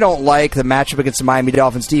 whereas I don't like the matchup against the Miami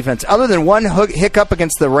Dolphins defense. Other than one hiccup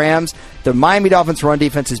against the Rams, the Miami Dolphins run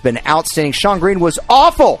defense has been outstanding. Sean Green was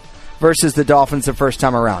awful versus the Dolphins the first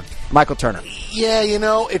time around. Michael Turner. Yeah,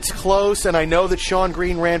 it's close, and I know that Sean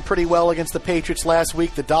Green ran pretty well against the Patriots last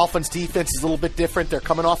week. The Dolphins' defense is a little bit different. They're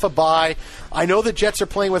coming off a bye. I know the Jets are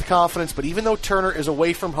playing with confidence, but even though Turner is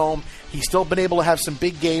away from home, he's still been able to have some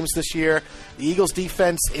big games this year. The Eagles'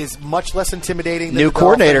 defense is much less intimidating than the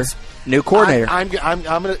Dolphins. New coordinator.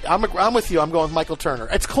 I'm with you. I'm going with Michael Turner.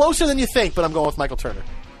 It's closer than you think, but I'm going with Michael Turner.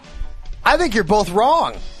 I think you're both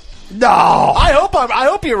wrong. No. I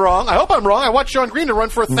hope you're wrong. I hope I'm wrong. I want Sean Green to run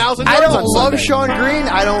for 1,000 yards. I don't on love Sunday. Sean Green.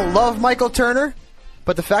 I don't love Michael Turner.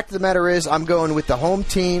 But the fact of the matter is, I'm going with the home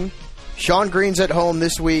team. Sean Green's at home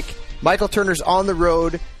this week. Michael Turner's on the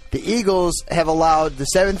road. The Eagles have allowed the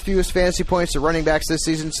 7th fewest fantasy points to running backs this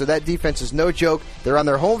season, so that defense is no joke. They're on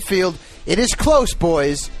their home field. It is close,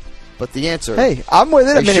 boys. But the answer... Hey, I'm with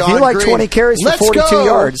it. I mean, if you like 20 carries for 42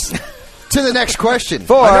 yards... To the next question.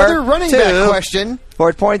 Four, Another running back question.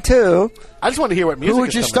 4.2. I just want to hear what music Who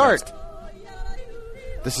would you is coming start?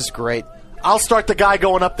 next. This is great. I'll start the guy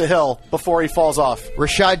going up the hill before he falls off.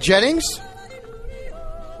 Rashad Jennings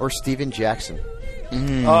or Steven Jackson?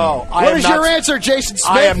 What is your answer, Jason Smith?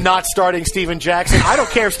 I am not starting Steven Jackson. I don't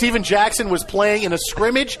care if Steven Jackson was playing in a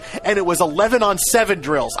scrimmage and it was 11-on-7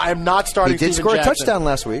 drills. I am not starting He did Steven score Jackson. a touchdown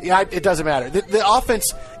last week. Yeah, it doesn't matter. The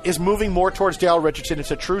offense is moving more towards Dale Richardson.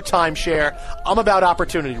 It's a true timeshare. I'm about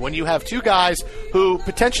opportunity. When you have two guys who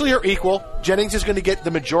potentially are equal, Jennings is going to get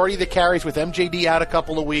the majority of the carries with MJD out a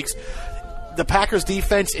couple of weeks. The Packers'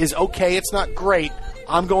 defense is okay. It's not great.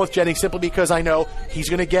 I'm going with Jennings simply because I know he's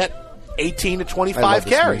going to get 18 to 25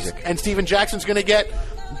 carries. Music. And Steven Jackson's going to get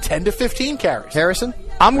 10 to 15 carries. Harrison?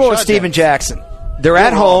 I'm going with Steven Jackson. They're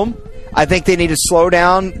at home. I think they need to slow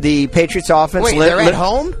down the Patriots offense. Wait, they're at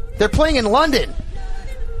home? They're playing in London.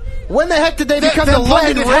 When the heck did they become they're the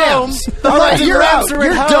London playing at home. Rams? The All right, London you're Rams out. are at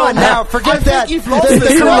You're home. done now. Forget I think that. you've lost The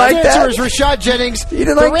this. correct like answer that? is Rashad Jennings. You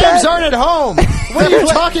didn't the like Rams that? aren't at home. What are you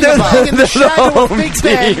talking They're about? in the shadow of Big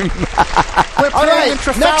Ben. We're All playing right, in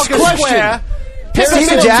Trafalgar next Square.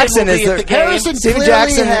 Steven Jackson is the Harrison Steven clearly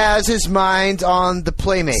Jackson has his mind on the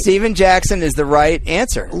playmate. Steven Jackson is the right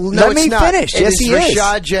answer. No, Let me it's not. finish. It Yes, is he is.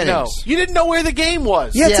 Rashad Jennings. No, you didn't know where the game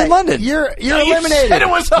was. Yeah, it's in London. You're You eliminated. said it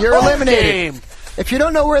was a You're home eliminated. game. If you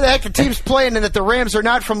don't know where the heck the team's playing and that the Rams are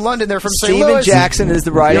not from London, they're from St. Steven Louis. Jackson is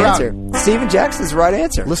the right You're out. answer. Steven Jackson is the right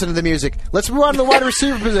answer. Listen to the music. Let's move on to the wide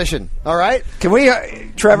receiver position. All right? Can we,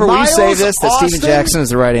 Trevor, will you Miles say this, that Austin Steven Jackson is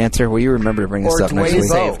the right answer? Will you remember to bring this or up next Dwayne week?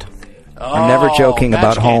 Bowe? I'm never joking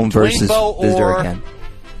about match home game. Dwayne versus Bowe visitor or- again.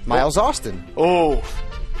 Miles Austin. Oh,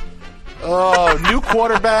 new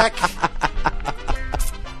quarterback.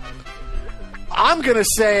 I'm going to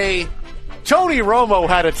say Tony Romo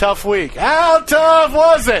had a tough week. How tough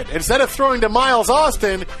was it? Instead of throwing to Miles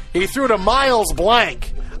Austin, he threw to Miles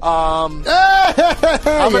Blank. Yeah,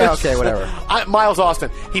 okay, whatever. Miles Austin.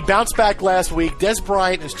 He bounced back last week. Des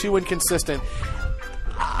Bryant is too inconsistent.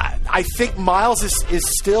 I think Miles is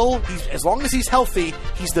still, as long as he's healthy,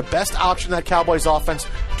 he's the best option in that Cowboys offense.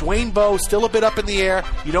 Dwayne Bowe, still a bit up in the air.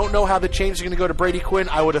 You don't know how the change is going to go to Brady Quinn.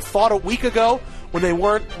 I would have thought a week ago, when they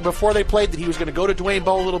weren't, before they played, that he was going to go to Dwayne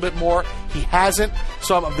Bowe a little bit more. He hasn't.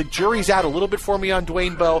 So the jury's out a little bit for me on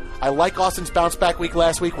Dwayne Bowe. I like Austin's bounce back week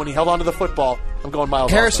last week when he held onto the football. I'm going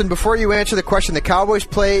Miles Harrison, Austin. before you answer the question, the Cowboys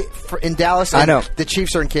play in Dallas and I know. the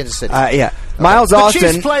Chiefs are in Kansas City. Yeah. Miles The Austin.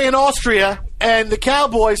 Chiefs play in Austria, and the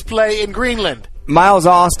Cowboys play in Greenland. Miles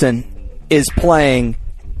Austin is playing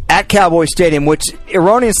at Cowboy Stadium, which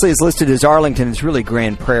erroneously is listed as Arlington. It's really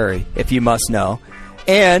Grand Prairie, if you must know.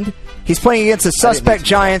 And he's playing against a suspect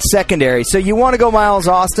Giants secondary. So you want to go Miles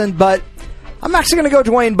Austin, but I'm actually going to go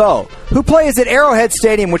Dwayne Bowe, who plays at Arrowhead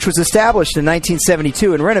Stadium, which was established in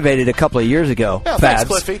 1972 and renovated a couple of years ago. Yeah, thanks, Fabs.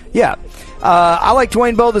 Cliffy. Yeah. I like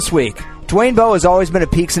Dwayne Bowe this week. Dwayne Bowe has always been a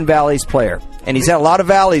peaks and valleys player, and he's had a lot of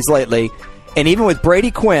valleys lately. And even with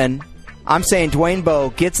Brady Quinn, I'm saying Dwayne Bowe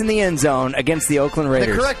gets in the end zone against the Oakland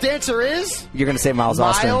Raiders. The correct answer is You're going to say Miles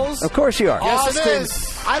Austin. Of course you are. Yes, it Austin.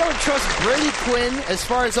 is. I don't trust Brady Quinn as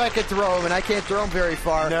far as I can throw him, and I can't throw him very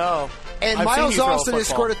far. No. And I've seen Miles you throw a Austin has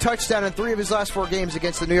football. scored a touchdown in 3 of his last 4 games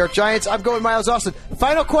against the New York Giants. I'm going Miles Austin.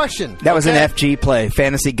 Final question. That was Okay? an FG play,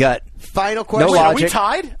 fantasy gut. Final question. No Wait, are logic. we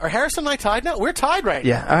tied? Are Harrison and I tied now? We're tied right now.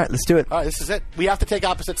 Yeah, all right, let's do it. All right, this is it. We have to take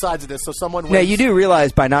opposite sides of this, so someone wins. Now, you do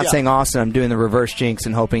realize by not Yeah. saying Austin, I'm doing the reverse jinx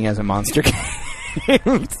and hoping as a monster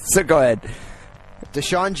game. So go ahead.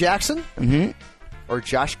 Deshaun Jackson or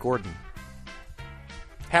Josh Gordon?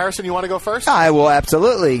 Harrison, you want to go first? I will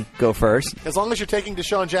absolutely go first. As long as you're taking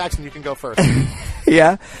Deshaun Jackson, you can go first.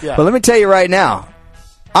 Yeah? Yeah. But let me tell you right now,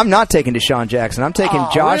 I'm not taking Deshaun Jackson. I'm taking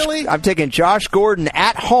Josh. Really? I'm taking Josh Gordon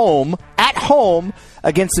at home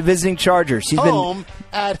against the visiting Chargers.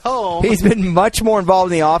 He's been much more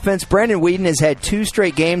involved in the offense. Brandon Weeden has had 2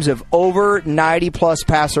 straight games of over 90-plus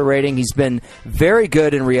passer rating. He's been very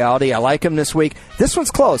good in reality. I like him this week. This one's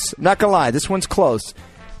close. I'm not going to lie. This one's close.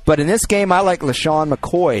 But in this game, I like LaShawn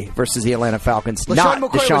McCoy versus the Atlanta Falcons, not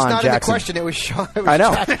McCoy Deshaun was not Jackson. in the question. It was Sean. I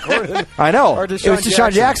know. Jack Gordon. I know. Or It was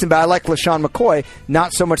Deshaun Jackson, but I like LaShawn McCoy,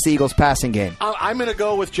 not so much the Eagles' passing game. I'm going to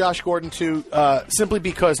go with Josh Gordon, too, simply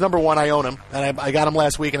because, number one, I own him, and I got him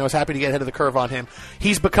last week, and I was happy to get ahead of the curve on him.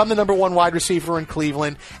 He's become the number 1 wide receiver in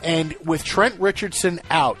Cleveland, and with Trent Richardson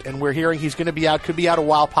out, and we're hearing he's going to be out, could be out a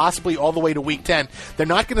while, possibly all the way to Week 10, they're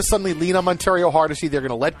not going to suddenly lean on Montario Hardesty. They're going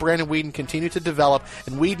to let Brandon Weeden continue to develop,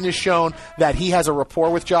 and Weeden has shown that he has a rapport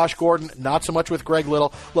with Josh Gordon, not so much with Greg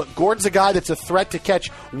Little. Look, Gordon's a guy that's a threat to catch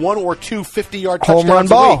 1 or 2 50-yard touchdowns Home run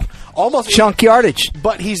ball. a week. Almost chunk yardage.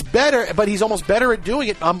 But he's almost better at doing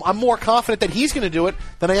it. I'm more confident that he's going to do it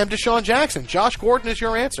than I am Deshaun Jackson. Josh Gordon is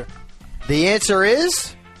your answer. The answer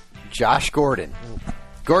is Josh Gordon.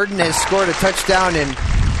 Gordon has scored a touchdown in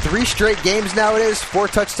 3 straight games now. It is 4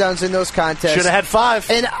 touchdowns in those contests. Should have had 5.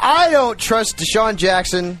 And I don't trust Deshaun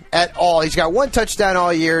Jackson at all. He's got 1 touchdown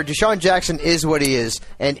all year. Deshaun Jackson is what he is,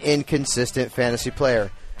 an inconsistent fantasy player.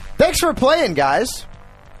 Thanks for playing, guys.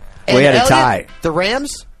 And we had a Elliot, tie. The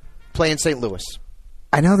Rams play in St. Louis.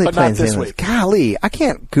 I know they But play not in this St. Louis. week. Golly, I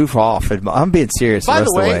can't goof off. I'm being serious. By the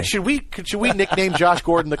the rest way, of the way. should we nickname Josh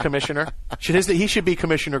Gordon the commissioner? He should be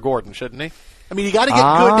Commissioner Gordon, shouldn't he? I mean, you got to get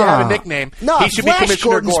good to have a nickname. No, he should be Flash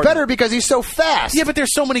Commissioner Gordon's Gordon. better because he's so fast. Yeah, but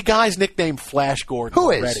there's so many guys nicknamed Flash Gordon.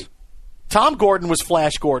 Who is? already. Tom Gordon was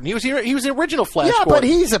Flash Gordon. He was the original Flash Yeah, Gordon. but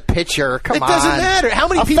he's a pitcher. Come on. It doesn't matter. How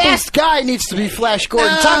many people? A fast guy needs to be Flash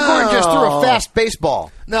Gordon. No. Tom Gordon just threw a fast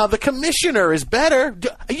baseball. Now, the commissioner is better.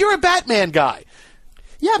 You're a Batman guy.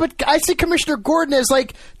 Yeah, but I see Commissioner Gordon as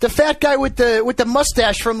like the fat guy with the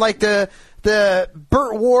mustache from like the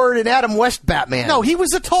Burt Ward and Adam West Batman. No, he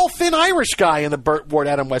was a tall, thin Irish guy in the Burt Ward,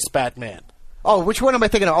 Adam West Batman. Oh, which one am I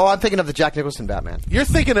thinking of? Oh, I'm thinking of the Jack Nicholson Batman. You're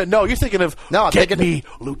thinking of I'm thinking me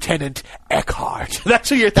Lieutenant Eckhart. That's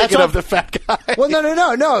who you're thinking of, the fat guy. Well,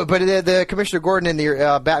 no. But the Commissioner Gordon in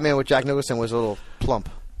the Batman with Jack Nicholson was a little plump.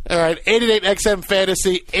 All right, 888-XM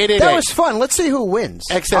Fantasy, 888. That was fun. Let's see who wins.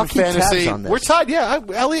 XM I'll keep Fantasy. tabs on this. We're tied, yeah.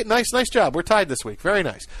 Elliot, nice job. We're tied this week. Very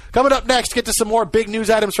nice. Coming up next, get to some more big news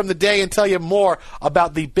items from the day and tell you more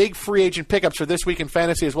about the big free agent pickups for this week in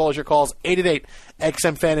fantasy, as well as your calls.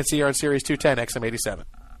 888-XM Fantasy here on Series 210, XM 87.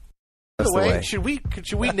 By the way, should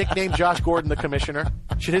we nickname Josh Gordon the commissioner?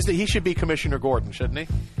 He should be Commissioner Gordon, shouldn't he?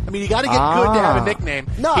 I mean, you got to get good to have a nickname.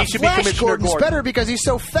 No, he should Flash be Commissioner Gordon's Gordon. better because he's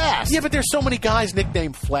so fast. Yeah, but there's so many guys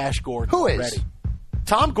nicknamed Flash Gordon. Who is? already.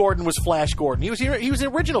 Tom Gordon was Flash Gordon. He was the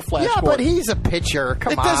original Flash Yeah, Gordon. but he's a pitcher.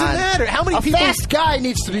 Come on. It doesn't matter. How many a people? fast guy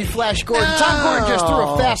needs to be Flash Gordon. Tom Gordon just threw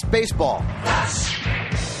a fast baseball.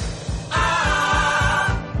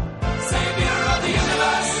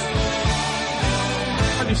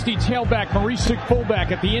 Dynasty tailback, Maurice fullback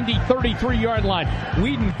at the Indy 33-yard line.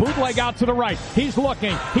 Weeden bootleg out to the right. He's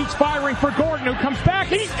looking. He's firing for Gordon, who comes back.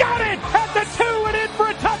 He's got it at the 2 and in for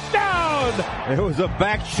a touchdown. It was a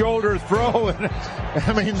back shoulder throw. And,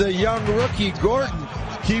 I mean, the young rookie Gordon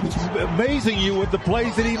keeps amazing you with the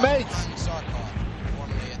plays that he makes.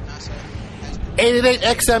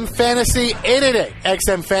 888-XM Fantasy,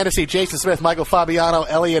 888-XM Fantasy. Jason Smith, Michael Fabiano,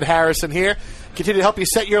 Elliot Harrison here. Continue to help you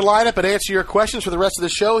set your lineup and answer your questions for the rest of the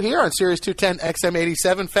show here on Series 210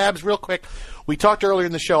 XM87. Fabs, real quick, we talked earlier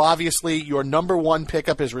in the show, obviously, your number 1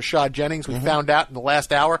 pickup is Rashad Jennings. We found out in the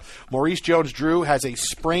last hour Maurice Jones-Drew has a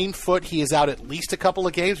sprained foot. He is out at least a couple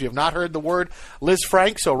of games. We have not heard the word Liz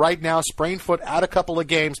Frank, so right now, sprained foot, out a couple of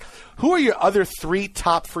games. Who are your other 3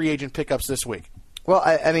 top free agent pickups this week? Well,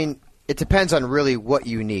 I mean, it depends on really what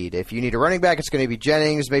you need. If you need a running back, it's going to be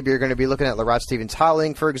Jennings. Maybe you're going to be looking at Larod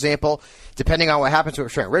Stevens-Howling, for example. Depending on what happens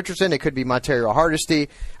with Trent Richardson, it could be Montario Hardesty.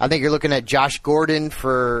 I think you're looking at Josh Gordon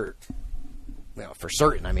for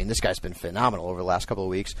certain. I mean, this guy's been phenomenal over the last couple of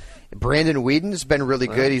weeks. Brandon Weeden's been really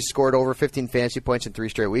good. He's scored over 15 fantasy points in 3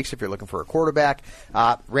 straight weeks if you're looking for a quarterback.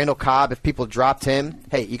 Randall Cobb, if people dropped him,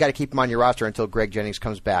 hey, you got to keep him on your roster until Greg Jennings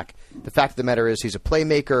comes back. The fact of the matter is he's a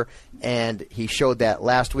playmaker, and he showed that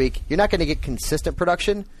last week. You're not going to get consistent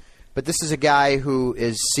production, but this is a guy who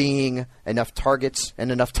is seeing enough targets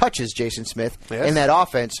and enough touches, Jason Smith, in that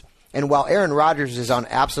offense. And while Aaron Rodgers is on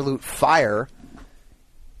absolute fire,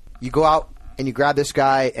 you go out and you grab this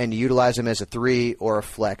guy and you utilize him as a 3 or a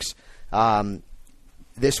flex. The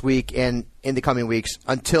this week and in the coming weeks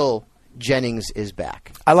until Jennings is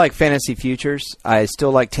back. I like fantasy futures. I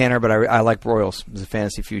still like Tanner, but I like Royals as a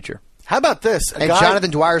fantasy future. How about this? And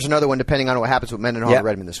Jonathan Dwyer's another one, depending on what happens with Mendenhall and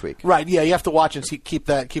Redmond this week. Right, yeah, you have to watch and keep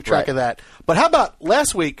track of that. But how about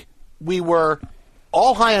last week we were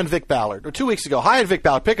all high on Vic Ballard, or 2 weeks ago, high on Vic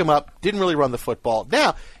Ballard, pick him up, didn't really run the football.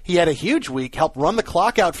 Now, he had a huge week, helped run the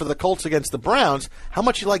clock out for the Colts against the Browns. How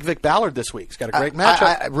much you like Vic Ballard this week? He's got a great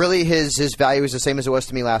matchup. Really, his value is the same as it was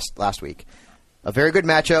to me last week. A very good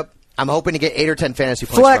matchup. I'm hoping to get 8 or 10 fantasy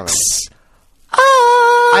points Flex. from him.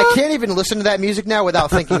 I can't even listen to that music now without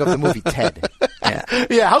thinking of the movie Ted.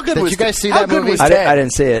 Yeah, how good Did was you guys see how that good movie? was I Ted?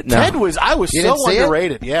 didn't see it. No. Ted was You so didn't see it?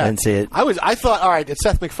 underrated. Yeah, I didn't see it. I thought, all right, it's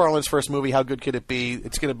Seth MacFarlane's first movie. How good could it be?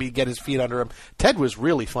 It's going to be get his feet under him. Ted was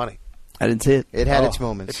really funny. I didn't see it. It had its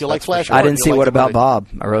moments. If you like That's Flash, for sure. I didn't see you'll What like the About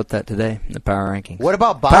movie. Bob. I wrote that today in the Power Rankings. What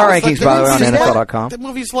About Bob? Power It's Rankings, like- by the way, on Isn't that- NFL.com. The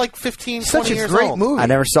movie's like 15, Such 20 a years great old. movie. I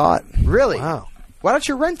never saw it. Really? Wow. Why don't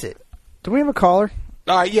you rent it? Do we have a caller?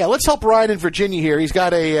 All right, yeah, let's help Ryan in Virginia here. He's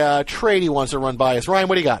got a trade he wants to run by us. Ryan,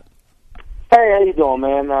 what do you got? Hey, how you doing,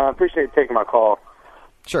 man? Appreciate you taking my call.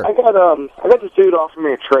 Sure. I got this dude offering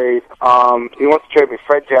me a trade. He wants to trade me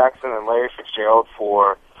Fred Jackson and Larry Fitzgerald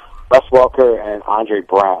for Wes Welker and Andre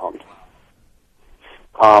Brown.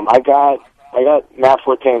 I got Matt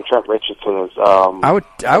Forte and Trent Richardson as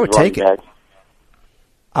I would take it. back.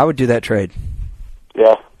 I would do that trade.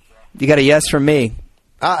 Yeah. You got a yes from me.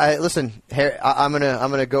 Listen, I'm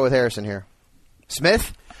gonna go with Harrison here.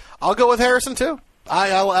 Smith? I'll go with Harrison, too.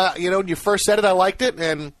 When you first said it, I liked it,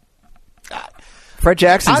 and Fred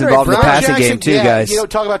Jackson's Andre involved in the Brown. passing game, too, guys.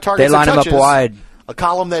 Talk about targets They and line him up touches. wide. A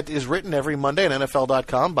column that is written every Monday at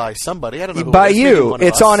NFL.com by somebody. I don't know who By it is. you. Maybe one of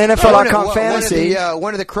It's us. on NFL.com Fantasy.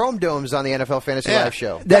 One of the Chrome Domes on the NFL Fantasy Live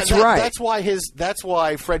show. That's right. That's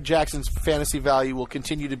why Fred Jackson's fantasy value will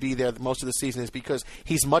continue to be there most of the season, is because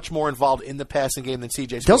he's much more involved in the passing game than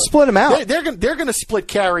CJ. They'll split him out. They're going to split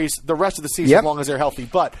carries the rest of the season as long as they're healthy.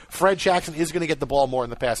 But Fred Jackson is going to get the ball more in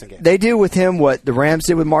the passing game. They do with him what the Rams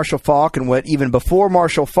did with Marshall Faulk, and what even before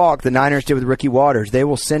Marshall Faulk, the Niners did with Ricky Waters. They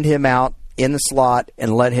will send him out in the slot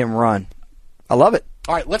and let him run. I love it.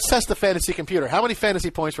 All right, let's test the fantasy computer. How many fantasy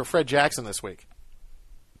points for Fred Jackson this week?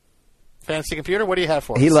 Fantasy computer, what do you have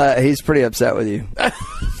for us? He's pretty upset with you.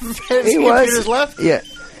 Fantasy computer's left? Yeah.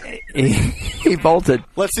 He bolted.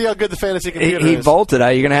 Let's see how good the fantasy computer He is. bolted. You're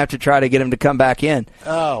going to have to try to get him to come back in.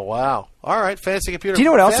 Oh, wow. All right, fantasy computer. Do you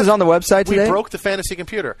know what else is on the website today? We broke the fantasy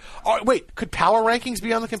computer. Oh, wait, could power rankings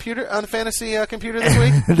be on the computer, on the fantasy computer this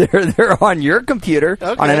week? They're on your computer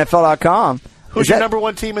on NFL.com. Who's your number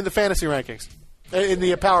one team in the fantasy rankings? In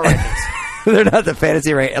the power rankings? They're not the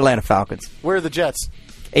fantasy Atlanta Falcons. Where are the Jets?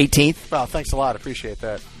 18th. Wow, thanks a lot. Appreciate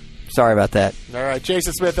that. Sorry about that. All right,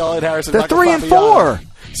 Jason Smith, Elliot Harrison. They're Michael 3-4.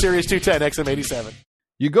 Series 210, XM87.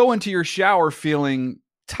 You go into your shower feeling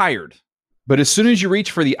tired, but as soon as you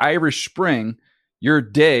reach for the Irish Spring, your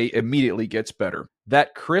day immediately gets better.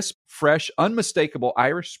 That crisp, fresh, unmistakable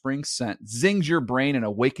Irish Spring scent zings your brain and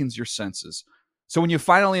awakens your senses. So when you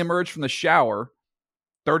finally emerge from the shower,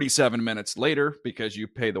 37 minutes later, because you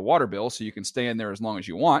pay the water bill so you can stay in there as long as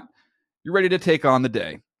you want, you're ready to take on the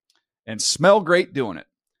day and smell great doing it.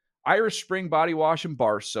 Irish Spring Body Wash and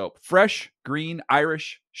Bar Soap. Fresh, green,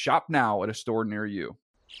 Irish. Shop now at a store near you.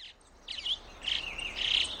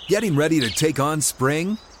 Getting ready to take on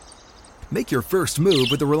spring? Make your first move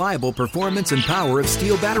with the reliable performance and power of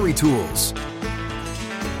Steel battery tools.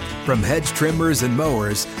 From hedge trimmers and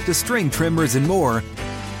mowers to string trimmers and more,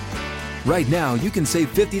 right now you can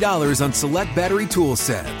save $50 on select battery tool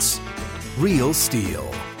sets. Real Steel.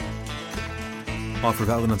 Offer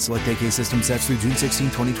valid on select AK system sets through June 16,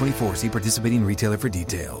 2024. See participating retailer for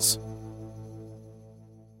details.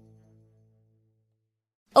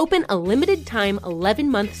 Open a limited-time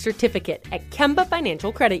 11-month certificate at Kemba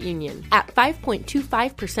Financial Credit Union. At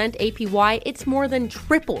 5.25% APY, it's more than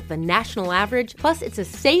triple the national average, plus it's a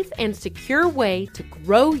safe and secure way to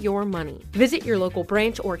grow your money. Visit your local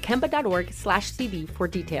branch or kemba.org/cb for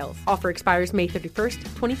details. Offer expires May 31st,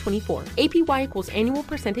 2024. APY equals annual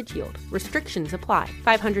percentage yield. Restrictions apply.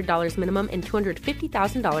 $500 minimum and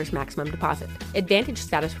 $250,000 maximum deposit. Advantage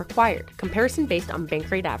status required. Comparison based on bank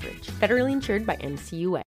rate average. Federally insured by NCUA.